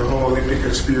part of the whole Olympic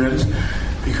experience?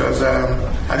 Because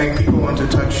I think people want to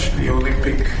touch the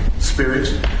Olympic spirit,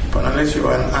 but unless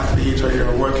you're an athlete or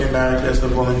you're working directly as a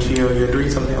volunteer or you're doing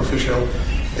something official,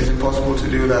 it's impossible to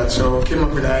do that. So I came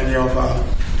up with the idea of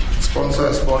sponsor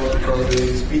a sport because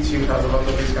the speed team has a lot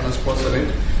of these kind of sports on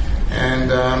it.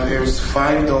 And it was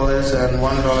 $5 and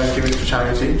 $1 given to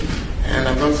charity. And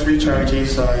I've got 3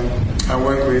 charities I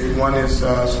work with. One is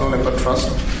Snow Leopard Trust.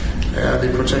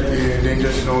 They protect the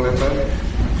endangered snow leopard.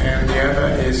 And the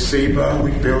other is SABRE,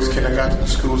 which builds kindergarten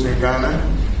schools in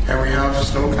Ghana. And we have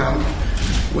Snow Camp,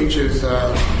 which is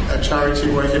a charity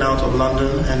working out of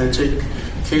London. And they take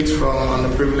kids from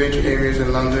underprivileged areas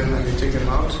in London and they take them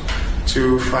out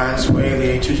to France where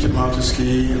they teach them how to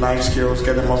ski, life skills,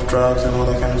 get them off drugs and all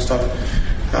that kind of stuff.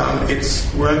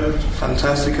 It's worked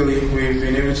fantastically. We've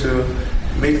been able to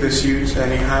make the suits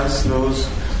and it has those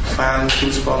fans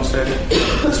who sponsored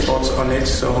the sports on it.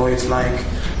 So it's like,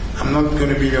 I'm not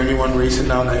going to be the only one racing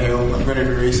down the hill. I'm going to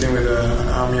be racing with an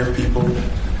army of people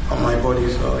on my body.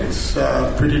 So it's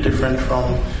pretty different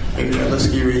from maybe other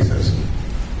ski races.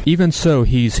 Even so,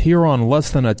 he's here on less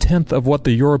than a tenth of what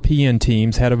the European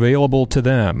teams had available to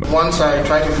them. Once I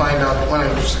tried to find out, when I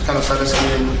just kind of started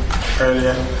skiing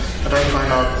earlier, I tried to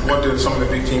find out what did some of the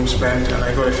big teams spend, and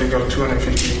I got a figure of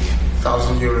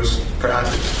 250,000 euros per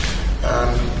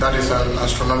athlete. That is an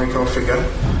astronomical figure.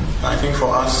 I think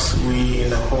for us,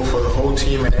 for the whole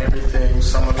team and everything,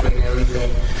 summer training,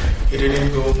 everything, it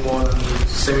didn't go more than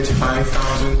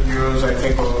 75,000 euros, I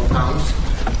think, or pounds.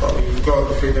 But we've got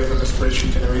the figures on the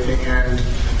spreadsheet and everything, and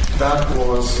that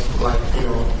was like,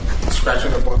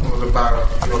 scratching the bottom of the barrel,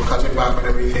 cutting back on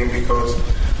everything because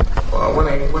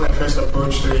when I first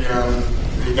approached the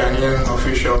Ghanaian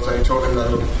officials, I told them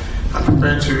that I'm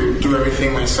prepared to do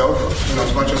everything myself,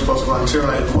 as much as possible until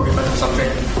I qualify for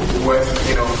something worth,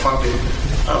 funding.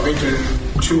 I've been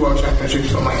to 2 World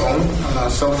Championships on my own,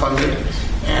 and self-funded,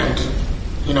 and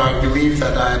I believe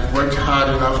that I had worked hard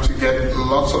enough to get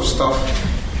lots of stuff.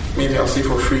 Maybe I'll say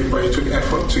for free, but it took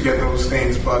effort to get those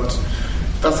things. But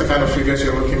that's the kind of figures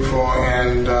you're looking for,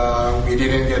 and we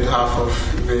didn't get half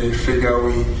of the figure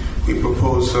we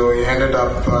proposed. So it ended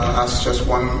up as just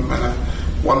one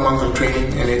month of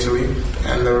training in Italy,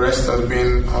 and the rest has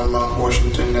been on Mount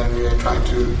Washington, and we are trying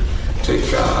to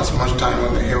take as much time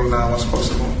on the hill now as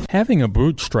possible. Having a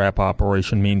bootstrap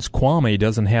operation means Kwame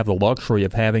doesn't have the luxury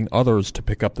of having others to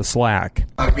pick up the slack.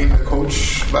 I've been the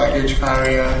coach, baggage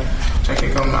carrier,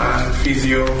 technical man,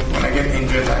 physio. When I get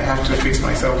injured, I have to fix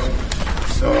myself.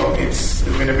 So it's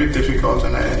been a bit difficult,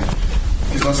 and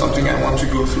it's not something I want to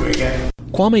go through again.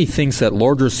 Kwame thinks that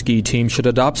larger ski teams should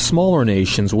adopt smaller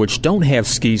nations which don't have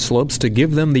ski slopes to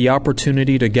give them the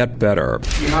opportunity to get better.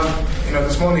 You have, the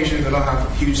small nations do not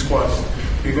have huge squads.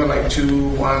 We've got like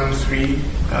 2, 1, 3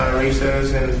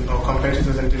 racers or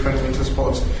competitors in different winter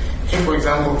sports. If, for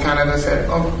example, Canada said,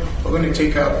 we're going to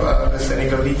take up the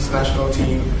Senegalese national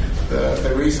team,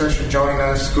 the racers should join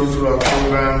us, go through our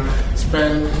program,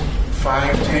 spend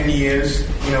 5-10 years,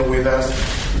 with us,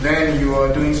 then you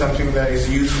are doing something that is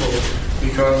useful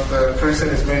because the person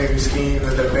is going to be skiing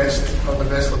with the best of the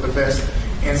best of the best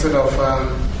instead of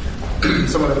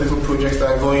some of the little projects that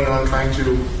are going on trying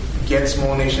to get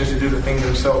small nations to do the thing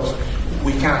themselves.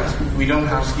 We can't. We don't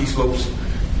have ski slopes.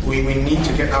 We need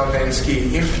to get out there and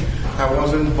ski. If I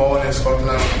wasn't born in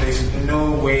Scotland, there's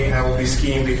no way I would be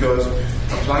skiing because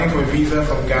applying for a visa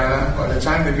from Ghana, by the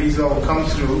time the visa will come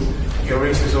through, your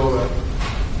race is over.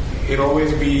 You'll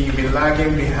be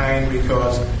lagging behind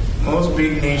because most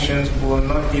big nations will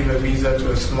not give a visa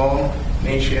to a small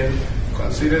nation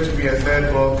considered to be a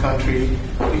third world country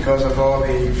because of all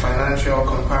the financial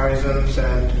comparisons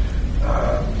and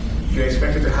you're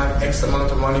expected to have X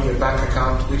amount of money in your bank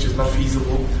account, which is not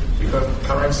feasible because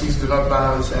currencies do not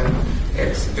balance, and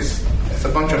it's a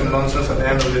bunch of nonsense at the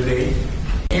end of the day.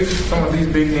 If some of these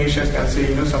big nations can say,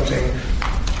 you know something,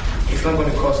 it's not going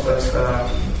to cost us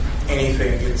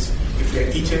anything. If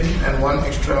they're eating and one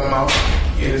extra mouth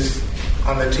is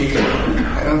on the table,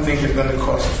 I don't think it's going to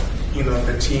cost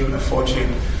the team a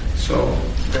fortune. So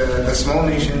the small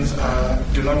nations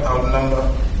do not outnumber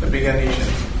the bigger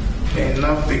nations. There are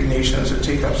enough big nations to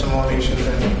take up small nations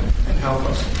and help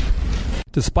us.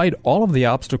 Despite all of the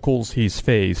obstacles he's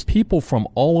faced, people from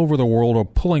all over the world are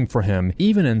pulling for him,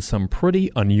 even in some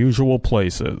pretty unusual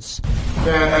places.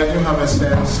 Yeah, I do have a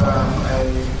sense. I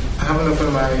haven't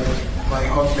opened my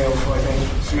Hotmail for, I think,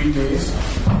 3 days.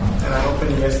 And I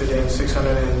opened it yesterday and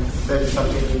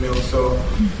 630-something emails. So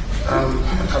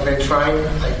I've been trying,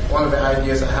 one of the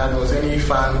ideas I had was any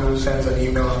fan who sends an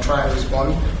email, I'll try and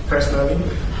respond personally.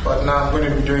 But now I'm going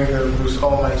to be doing the Bruce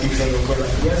Almighty thing and going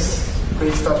like, yes,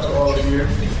 great stuff to all of you.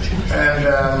 And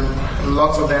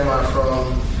lots of them are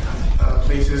from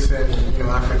places in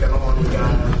Africa, not only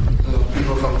Ghana,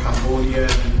 people from Cambodia,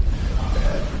 and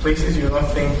places you don't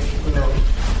think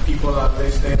people are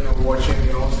listening or watching.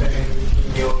 They all sending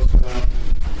emails.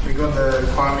 We got the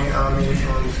Kwame Army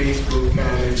on Facebook,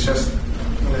 and it's just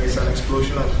it's an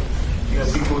explosion of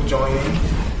people joining.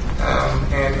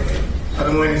 And at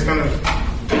the moment it's kind of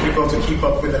difficult to keep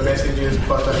up with the messages,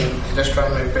 but I just try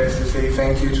my best to say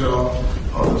thank you to all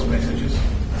those messages.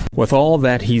 With all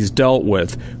that he's dealt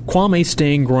with, Kwame's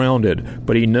staying grounded,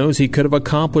 but he knows he could have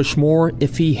accomplished more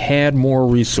if he had more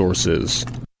resources.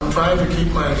 I'm trying to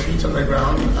keep my feet on the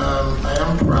ground. I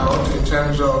am proud in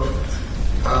terms of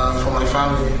for my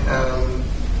family.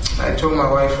 I told my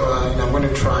wife I'm going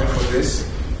to try for this.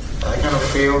 I kind of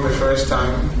failed the first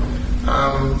time.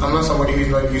 I'm not somebody who's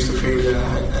not used to failure.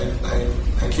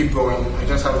 I keep going. I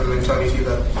just have the mentality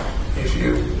that if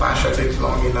you bash at it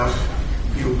long enough,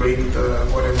 you break the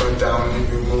whatever down and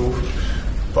you move.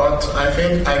 But I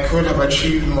think I could have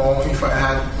achieved more if I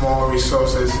had more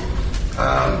resources.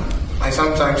 I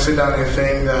sometimes sit down and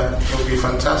think that it would be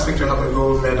fantastic to have a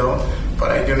gold medal,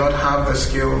 but I do not have the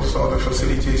skills or the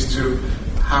facilities to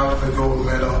have the gold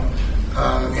medal.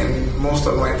 In most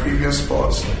of my previous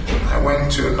sports, I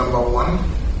went to number one,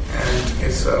 and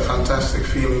it's a fantastic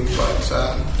feeling, but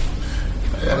I'm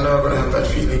never going to have that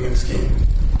feeling in skiing.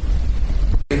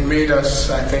 It made us,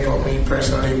 I think, or me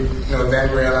personally,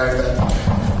 then realize that,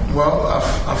 well,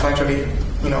 I've actually,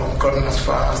 gotten as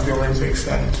far as the Olympics,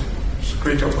 and it's a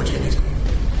great opportunity.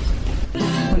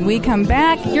 When we come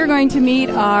back, you're going to meet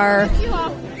our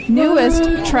newest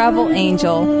travel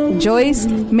angel, Joyce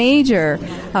Major,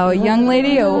 a young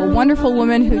lady, a wonderful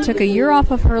woman who took a year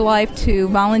off of her life to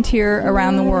volunteer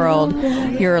around the world.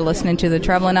 You're listening to the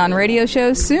Traveling On Radio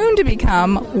Show, soon to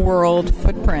become World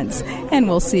Footprints. And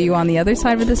we'll see you on the other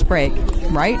side of this break,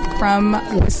 right from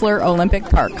Whistler Olympic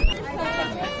Park.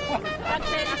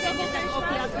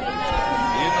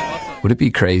 Would it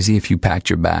be crazy if you packed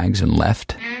your bags and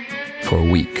left? For a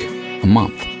week, a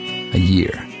month, a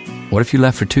year. What if you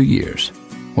left for 2 years?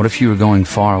 What if you were going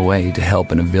far away to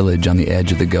help in a village on the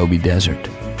edge of the Gobi Desert?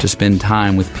 To spend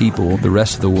time with people the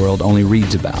rest of the world only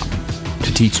reads about?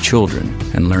 To teach children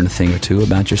and learn a thing or two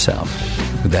about yourself?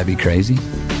 Would that be crazy?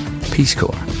 Peace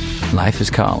Corps. Life is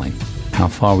calling. How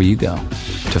far will you go?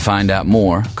 To find out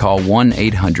more, call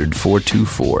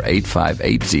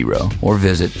 1-800-424-8580 or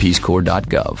visit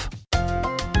peacecorps.gov.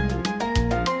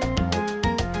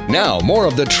 Now, more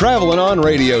of the Travelin' On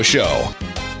Radio Show.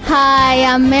 Hi,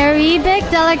 I'm Mary Beck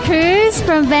Dela Cruz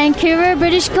from Vancouver,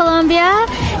 British Columbia,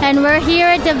 and we're here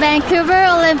at the Vancouver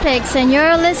Olympics, and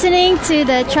you're listening to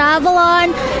the Travel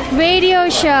On Radio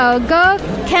Show. Go,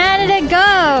 Canada,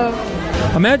 go!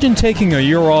 Imagine taking a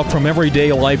year off from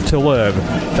everyday life to live.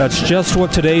 That's just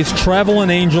what today's Travelin'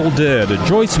 Angel did.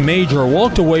 Joyce Major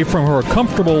walked away from her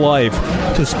comfortable life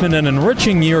to spend an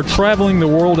enriching year traveling the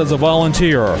world as a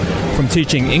volunteer. From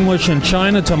teaching English in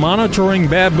China to monitoring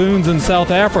baboons in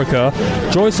South Africa,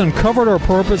 Joyce uncovered her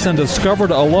purpose and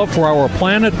discovered a love for our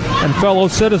planet and fellow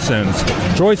citizens.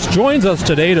 Joyce joins us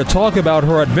today to talk about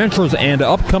her adventures and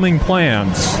upcoming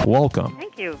plans. Welcome.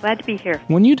 Thank you. Glad to be here.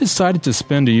 When you decided to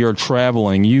spend a year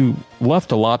traveling, you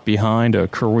left a lot behind, a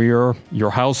career,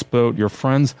 your houseboat, your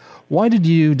friends. Why did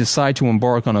you decide to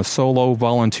embark on a solo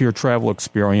volunteer travel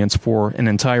experience for an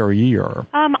entire year?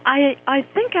 I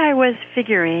think I was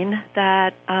figuring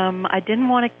that I didn't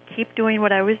want to keep doing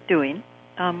what I was doing.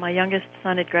 My youngest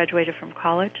son had graduated from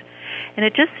college, and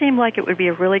it just seemed like it would be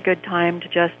a really good time to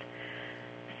just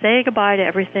say goodbye to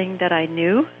everything that I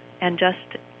knew and just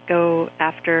go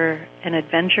after an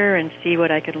adventure and see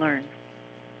what I could learn.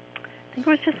 I think it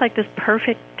was just like this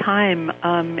perfect time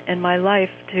in my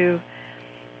life to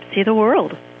see the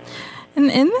world.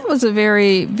 And that was a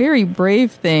very, very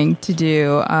brave thing to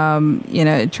do,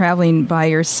 traveling by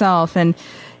yourself. And,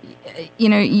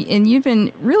 and you've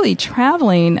been really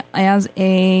traveling as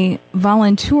a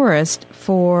volunteerist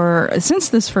since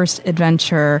this first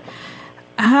adventure.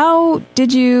 How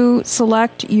did you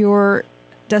select your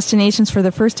destinations for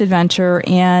the first adventure?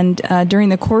 And during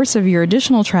the course of your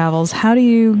additional travels, how do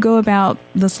you go about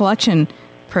the selection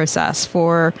process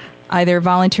for either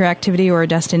volunteer activity or a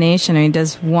destination? I mean,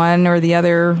 does one or the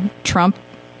other trump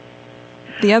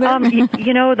the other?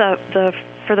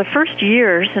 For the first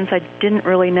year, since I didn't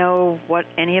really know what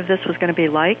any of this was going to be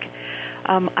like,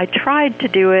 I tried to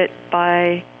do it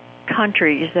by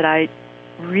countries that I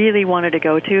really wanted to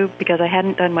go to because I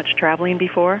hadn't done much traveling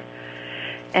before.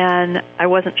 And I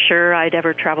wasn't sure I'd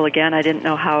ever travel again. I didn't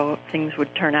know how things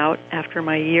would turn out after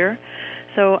my year.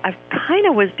 So I kind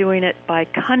of was doing it by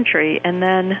country, and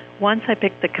then once I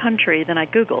picked the country, then I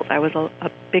Googled. I was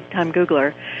a big-time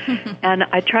Googler, and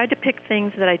I tried to pick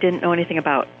things that I didn't know anything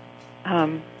about.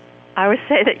 I would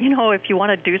say that, if you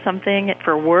want to do something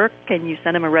for work and you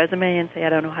send them a resume and say, I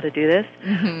don't know how to do this,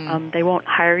 they won't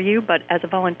hire you. But as a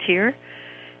volunteer,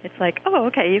 it's like, oh,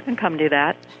 okay, you can come do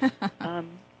that.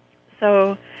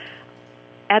 So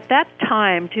at that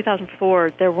time,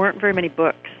 2004, there weren't very many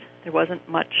books. There wasn't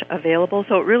much available,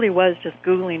 so it really was just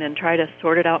Googling and try to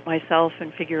sort it out myself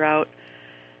and figure out,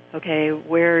 okay,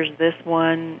 where's this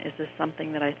one? Is this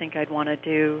something that I think I'd want to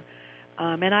do?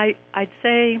 And I'd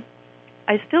say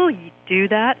I still do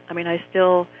that. I mean, I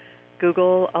still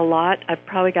Google a lot. I've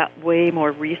probably got way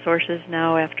more resources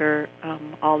now after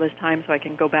all this time, so I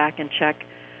can go back and check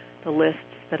the lists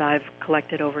that I've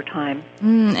collected over time.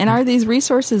 And are these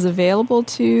resources available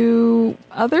to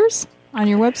others on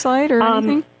your website or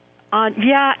anything? I've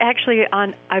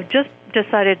just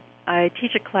decided I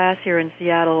teach a class here in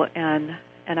Seattle, and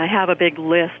I have a big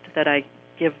list that I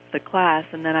give the class,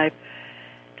 and then I've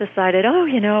decided,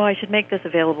 I should make this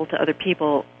available to other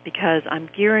people because I'm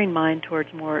gearing mine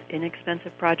towards more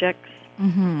inexpensive projects.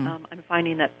 I'm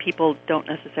finding that people don't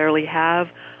necessarily have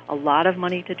a lot of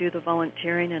money to do the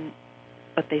volunteering,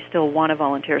 but they still want to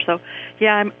volunteer. So,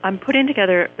 I'm putting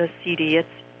together the CD.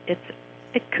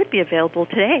 It could be available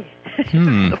today if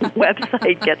the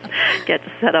website gets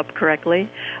set up correctly.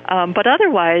 But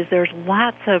otherwise, there's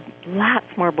lots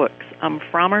more books.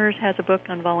 Frommers has a book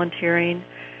on volunteering.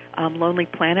 Lonely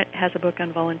Planet has a book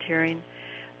on volunteering.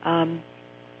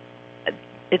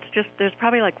 There's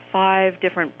probably like 5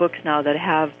 different books now that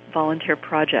have volunteer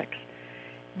projects.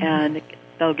 And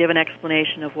they'll give an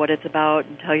explanation of what it's about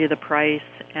and tell you the price,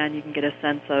 and you can get a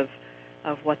sense of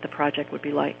what the project would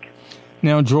be like.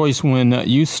 Now, Joyce, when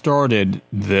you started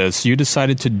this, you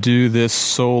decided to do this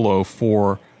solo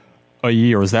for a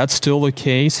year. Is that still the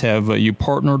case? Have you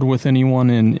partnered with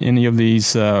anyone in any of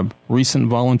these recent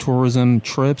volunteerism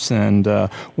trips? And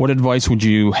what advice would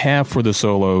you have for the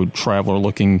solo traveler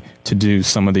looking to do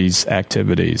some of these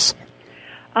activities?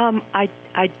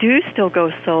 I do still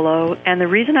go solo, and the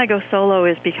reason I go solo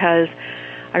is because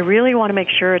I really want to make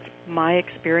sure it's my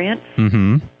experience.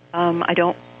 I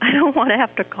don't want to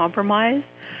have to compromise,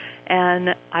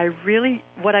 and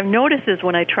what I've noticed is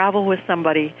when I travel with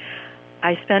somebody,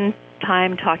 I spend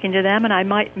time talking to them, and I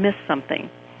might miss something.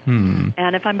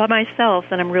 And if I'm by myself,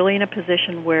 then I'm really in a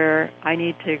position where I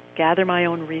need to gather my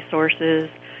own resources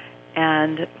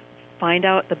and find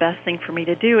out the best thing for me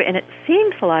to do. And it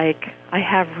seems like I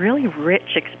have really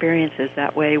rich experiences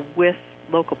that way with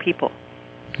local people.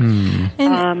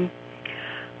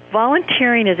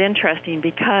 Volunteering is interesting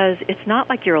because it's not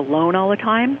like you're alone all the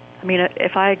time. I mean,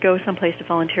 if I go someplace to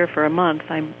volunteer for a month,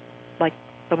 I'm like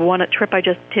the one trip I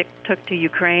just took to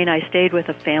Ukraine, I stayed with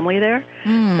a family there.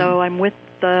 So I'm with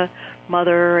the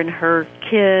mother and her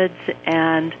kids,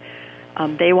 and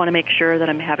they want to make sure that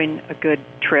I'm having a good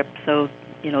trip. So,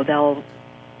 they'll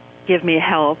give me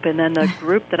help. And then the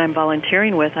group that I'm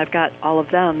volunteering with, I've got all of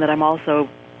them that I'm also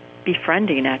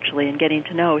befriending, actually, and getting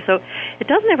to know. So it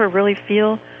doesn't ever really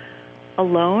feel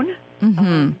alone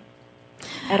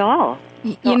at all.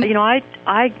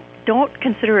 I don't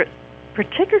consider it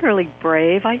particularly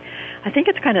brave. I think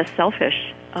it's kind of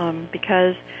selfish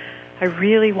because I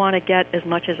really want to get as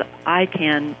much as I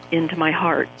can into my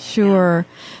heart. Sure.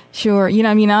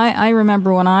 I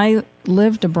remember when I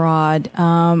lived abroad,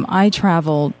 I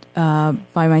traveled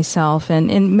by myself,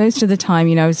 and most of the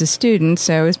time, I was a student,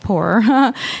 so I was poor,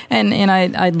 and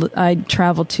I'd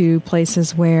travel to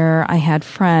places where I had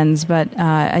friends. But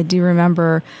I do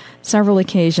remember several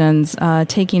occasions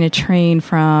taking a train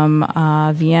from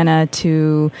Vienna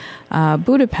to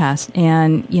Budapest,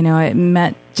 and I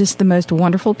met just the most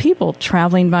wonderful people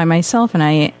traveling by myself, and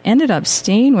I ended up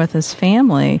staying with this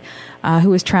family who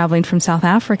was traveling from South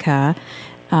Africa.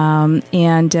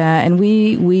 And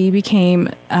we became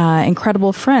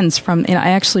incredible friends. And I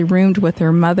actually roomed with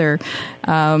their mother,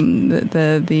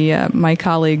 my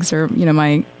colleagues or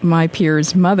my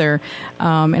peers' mother,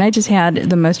 and I just had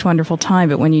the most wonderful time.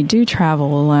 But when you do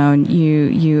travel alone,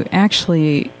 you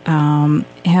actually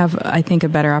have, I think, a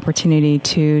better opportunity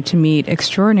to meet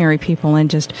extraordinary people and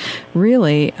just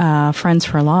really friends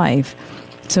for life.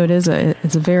 So it's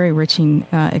a very enriching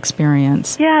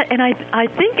experience. Yeah, and I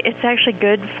think it's actually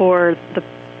good for the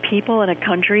people in a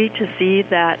country to see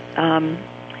that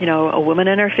a woman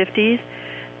in her 50s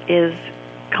is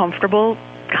comfortable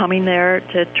coming there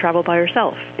to travel by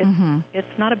herself.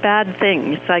 It's not a bad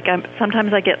thing. It's like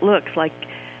sometimes I get looks like,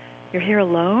 "You're here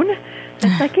alone?"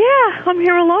 It's like, "Yeah, I'm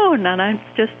here alone," and I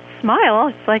just smile.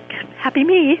 It's like, happy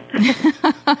me.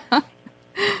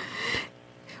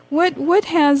 What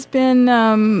has been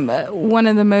one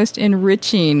of the most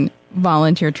enriching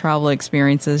volunteer travel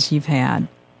experiences you've had?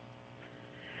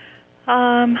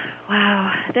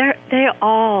 Wow, they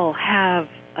all have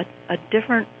a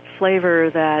different flavor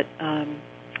that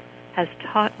has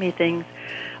taught me things.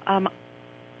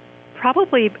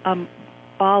 Probably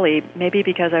Bali, maybe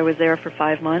because I was there for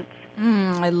 5 months.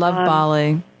 I love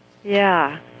Bali.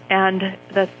 Yeah, and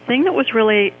the thing that was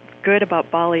really good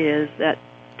about Bali is that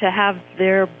to have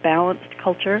their balanced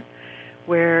culture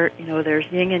where, there's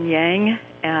yin and yang,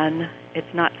 and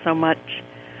it's not so much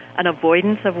an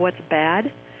avoidance of what's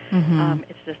bad.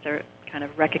 It's just a kind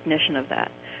of recognition of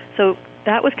that. So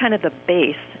that was kind of the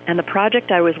base, and the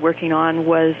project I was working on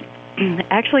was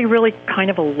actually really kind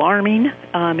of alarming.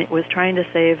 It was trying to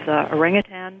save the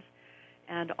orangutans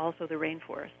and also the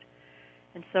rainforest.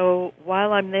 And so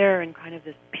while I'm there in kind of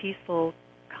this peaceful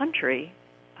country,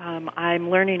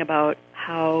 I'm learning about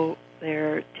how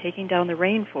they're taking down the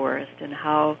rainforest and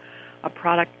how a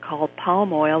product called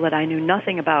palm oil that I knew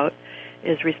nothing about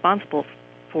is responsible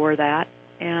for that,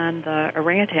 and the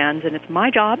orangutans. And it's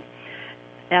my job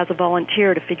as a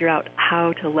volunteer to figure out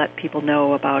how to let people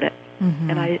know about it.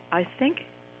 And I think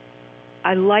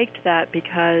I liked that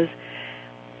because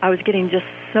I was getting just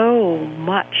so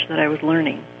much that I was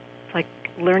learning. It's like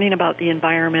learning about the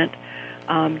environment,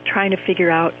 trying to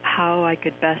figure out how I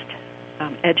could best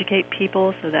educate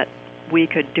people so that we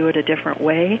could do it a different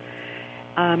way,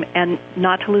 and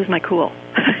not to lose my cool.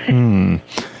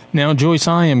 Now, Joyce,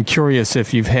 I am curious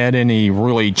if you've had any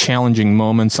really challenging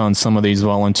moments on some of these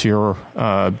volunteer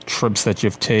trips that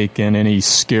you've taken, any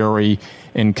scary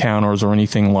encounters or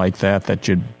anything like that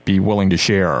you'd be willing to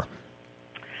share.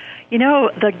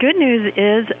 The good news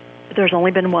is there's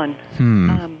only been one.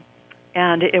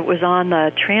 And it was on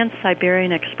the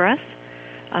Trans-Siberian Express,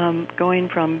 going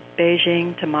from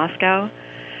Beijing to Moscow.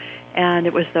 And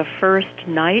it was the first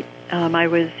night. I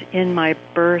was in my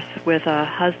berth with a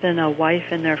husband, a wife,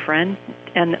 and their friend.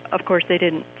 And, of course, they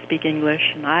didn't speak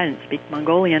English, and I didn't speak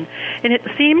Mongolian. And it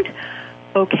seemed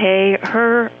okay.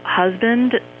 Her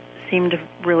husband seemed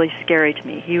really scary to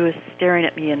me. He was staring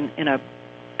at me in a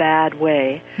bad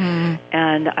way.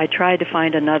 And I tried to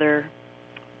find another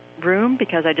room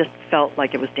because I just felt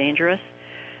like it was dangerous.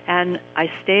 And I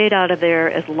stayed out of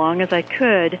there as long as I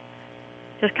could,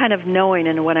 just kind of knowing.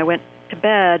 And when I went to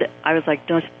bed, I was like,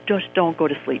 just don't go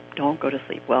to sleep. Don't go to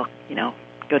sleep. Well,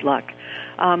 good luck.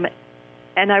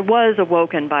 And I was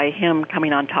awoken by him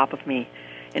coming on top of me.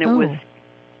 And it was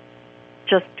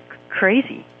just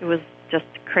crazy. It was just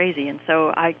crazy. And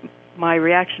so my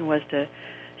reaction was to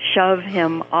shove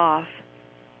him off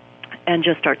and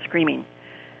just start screaming.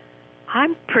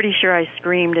 I'm pretty sure I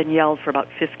screamed and yelled for about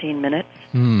 15 minutes,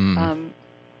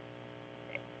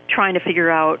 trying to figure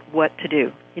out what to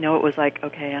do. It was like,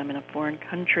 okay, I'm in a foreign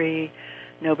country,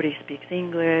 nobody speaks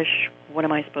English, what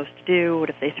am I supposed to do? What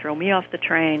if they throw me off the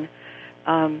train?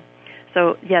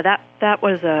 So, yeah, that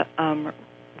was a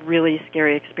really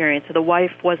scary experience. So the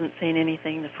wife wasn't saying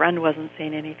anything, the friend wasn't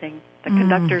saying anything. The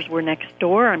conductors were next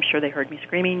door. I'm sure they heard me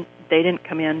screaming. They didn't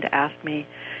come in to ask me.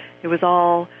 It was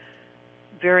all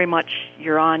very much,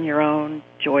 you're on your own,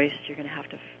 Joyce. You're going to have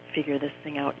to figure this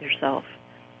thing out yourself.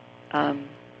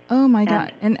 Oh my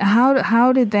God! And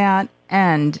how did that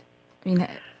end?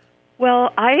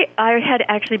 Well, I had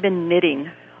actually been knitting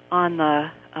on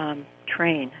the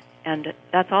train, and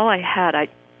that's all I had. I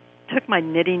took my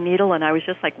knitting needle and I was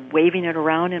just like waving it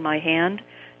around in my hand,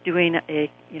 doing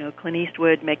a Clint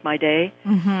Eastwood "Make My Day."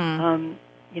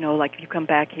 Like if you come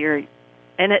back here,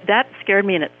 and that scared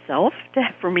me in itself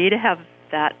for me to have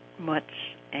that much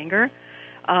anger.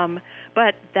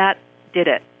 But that did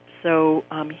it. So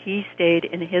he stayed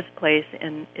in his place,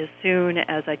 and as soon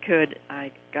as I could,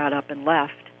 I got up and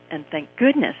left. And thank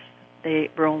goodness they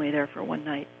were only there for one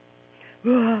night.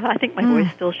 I think my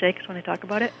voice still shakes when I talk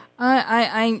about it.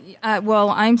 Well,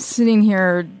 I'm sitting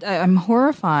here. I'm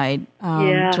horrified,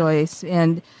 Joyce.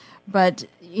 But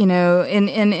in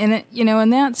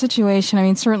that situation, I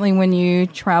mean, certainly when you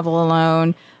travel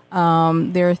alone,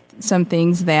 there are some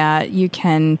things that you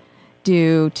can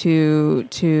do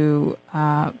to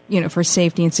for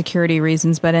safety and security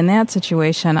reasons. But in that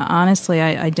situation, honestly,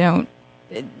 I don't.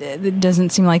 It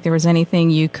doesn't seem like there was anything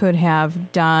you could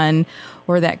have done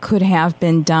or that could have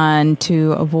been done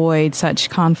to avoid such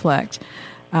conflict.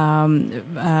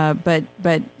 But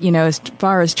as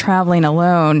far as traveling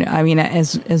alone, I mean,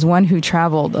 as one who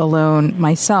traveled alone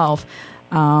myself,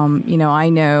 I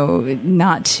know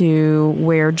not to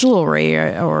wear jewelry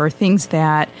or things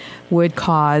that would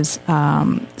cause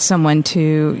someone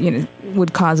to,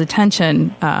 would cause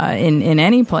attention in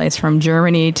any place, from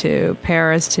Germany to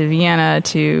Paris to Vienna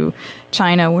to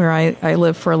China, where I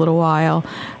lived for a little while.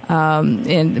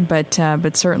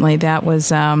 But certainly that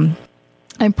was. I'm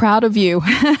proud of you.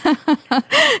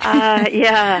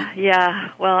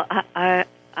 Yeah. Well, I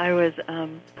was.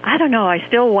 I don't know. I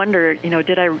still wonder.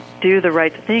 Did I do the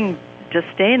right thing just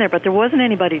staying there? But there wasn't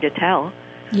anybody to tell.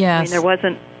 Yes. I mean, there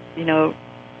wasn't.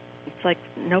 It's like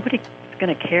nobody's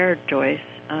going to care, Joyce.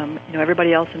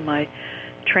 Everybody else in my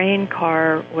train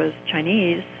car was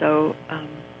Chinese, so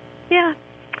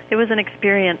it was an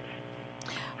experience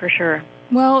for sure.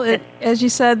 Well, as you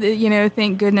said,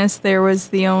 thank goodness that was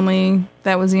the only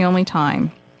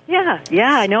time. Yeah,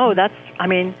 I know. That's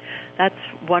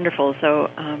wonderful. So,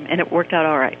 and it worked out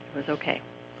all right. It was okay.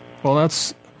 Well,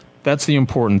 that's the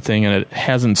important thing, and it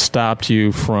hasn't stopped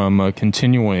you from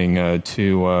continuing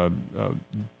to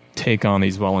take on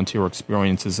these volunteer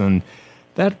experiences, and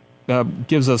that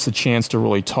gives us a chance to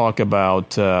really talk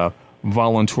about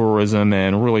voluntourism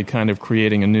and really kind of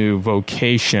creating a new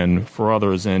vocation for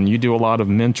others. And you do a lot of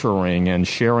mentoring and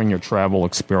sharing your travel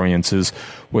experiences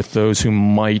with those who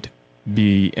might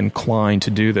be inclined to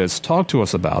do this. Talk to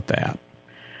us about that.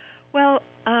 Well,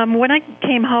 when I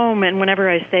came home, and whenever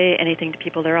I say anything to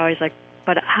people, they're always like,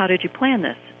 but how did you plan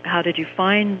this? How did you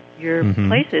find your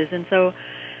places? And so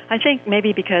I think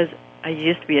maybe because I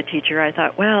used to be a teacher, I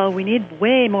thought, well, we need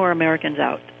way more Americans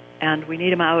out, and we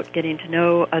need them out getting to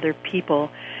know other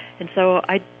people. And so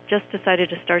I just decided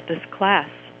to start this class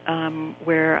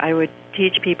where I would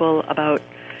teach people about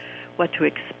what to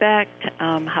expect,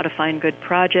 how to find good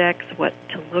projects, what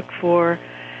to look for.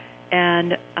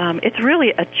 And it's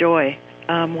really a joy.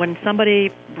 When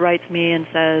somebody writes me and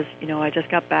says, I just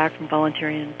got back from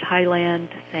volunteering in Thailand,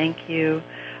 thank you.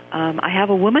 I have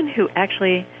a woman who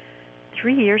actually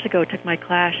 3 years ago took my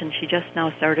class, and she just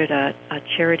now started a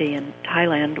charity in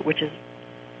Thailand, which is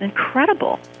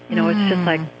incredible. It's just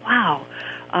like, wow,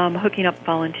 hooking up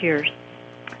volunteers.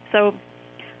 So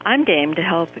I'm game to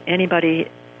help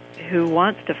anybody who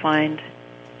wants to find,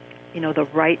 the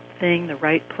right thing, the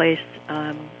right place,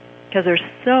 because there's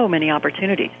so many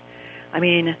opportunities. I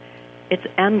mean, it's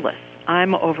endless.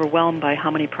 I'm overwhelmed by how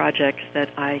many projects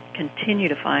that I continue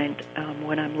to find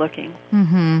when I'm looking.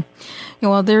 Mm-hmm. Yeah,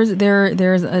 well, there's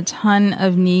a ton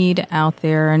of need out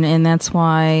there, and that's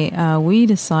why we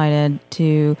decided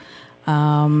to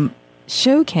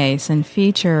showcase and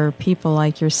feature people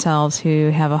like yourselves who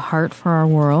have a heart for our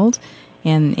world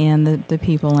and the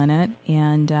people in it,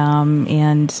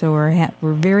 and so we're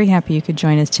very happy you could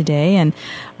join us today, and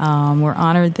we're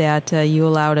honored that you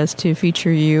allowed us to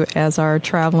feature you as our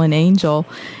traveling angel,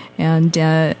 and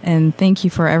thank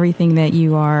you for everything that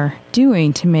you are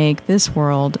doing to make this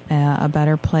world a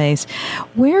better place.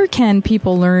 Where can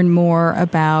people learn more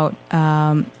about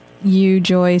you,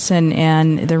 Joyce,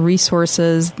 and the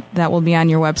resources that will be on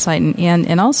your website,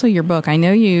 and also your book? I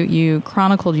know you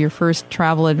chronicled your first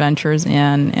travel adventures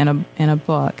in a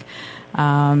book,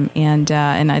 and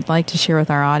I'd like to share with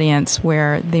our audience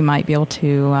where they might be able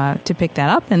to pick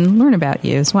that up and learn about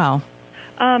you as well.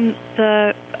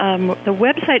 The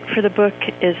website for the book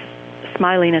is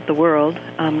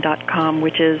smilingattheworld.com,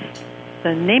 which is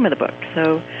the name of the book.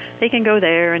 So they can go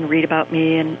there and read about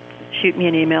me and shoot me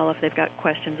an email if they've got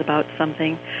questions about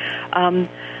something.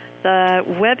 The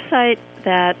website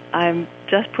that I'm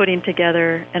just putting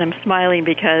together, and I'm smiling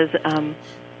because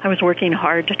I was working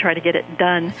hard to try to get it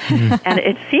done, and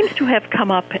it seems to have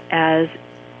come up as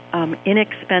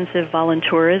inexpensive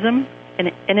voluntourism,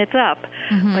 and it's up,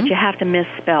 but you have to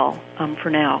misspell for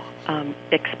now.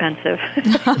 Expensive.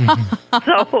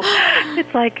 So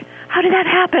it's like, how did that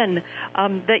happen?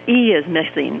 The E is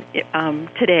missing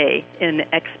today in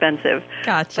expensive.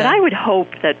 Gotcha. But I would hope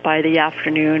that by the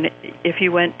afternoon, if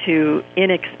you went to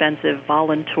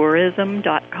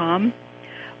inexpensivevoluntourism.com,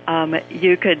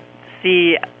 you could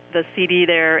see the CD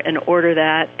there and order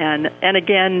that, and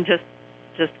again, just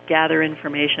gather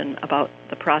information about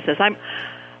the process.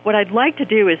 What I'd like to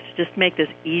do is to just make this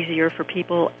easier for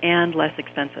people and less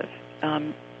expensive.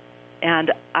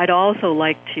 And I'd also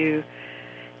like to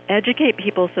educate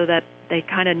people so that they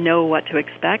kind of know what to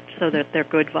expect, so that they're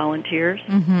good volunteers.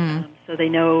 So they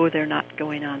know they're not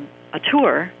going on a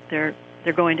tour. They're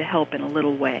going to help in a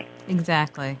little way.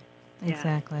 Exactly.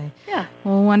 Exactly. Yeah.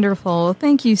 Well, wonderful. Well,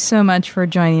 thank you so much for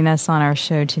joining us on our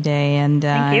show today, and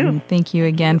thank you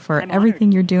again for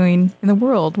everything you're doing in the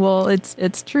world. Well,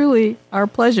 it's truly our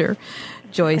pleasure.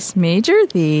 Joyce Major,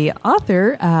 the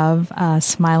author of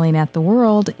Smiling at the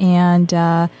World, and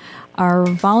our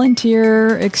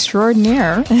volunteer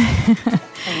extraordinaire,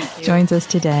 joins us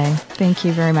today. Thank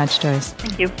you very much, Joyce.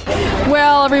 Thank you.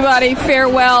 Well, everybody,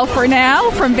 farewell for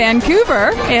now from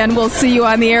Vancouver, and we'll see you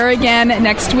on the air again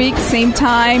next week, same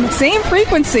time, same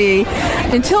frequency.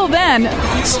 Until then,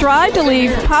 strive to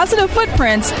leave positive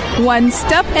footprints one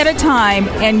step at a time,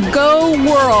 and go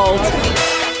world.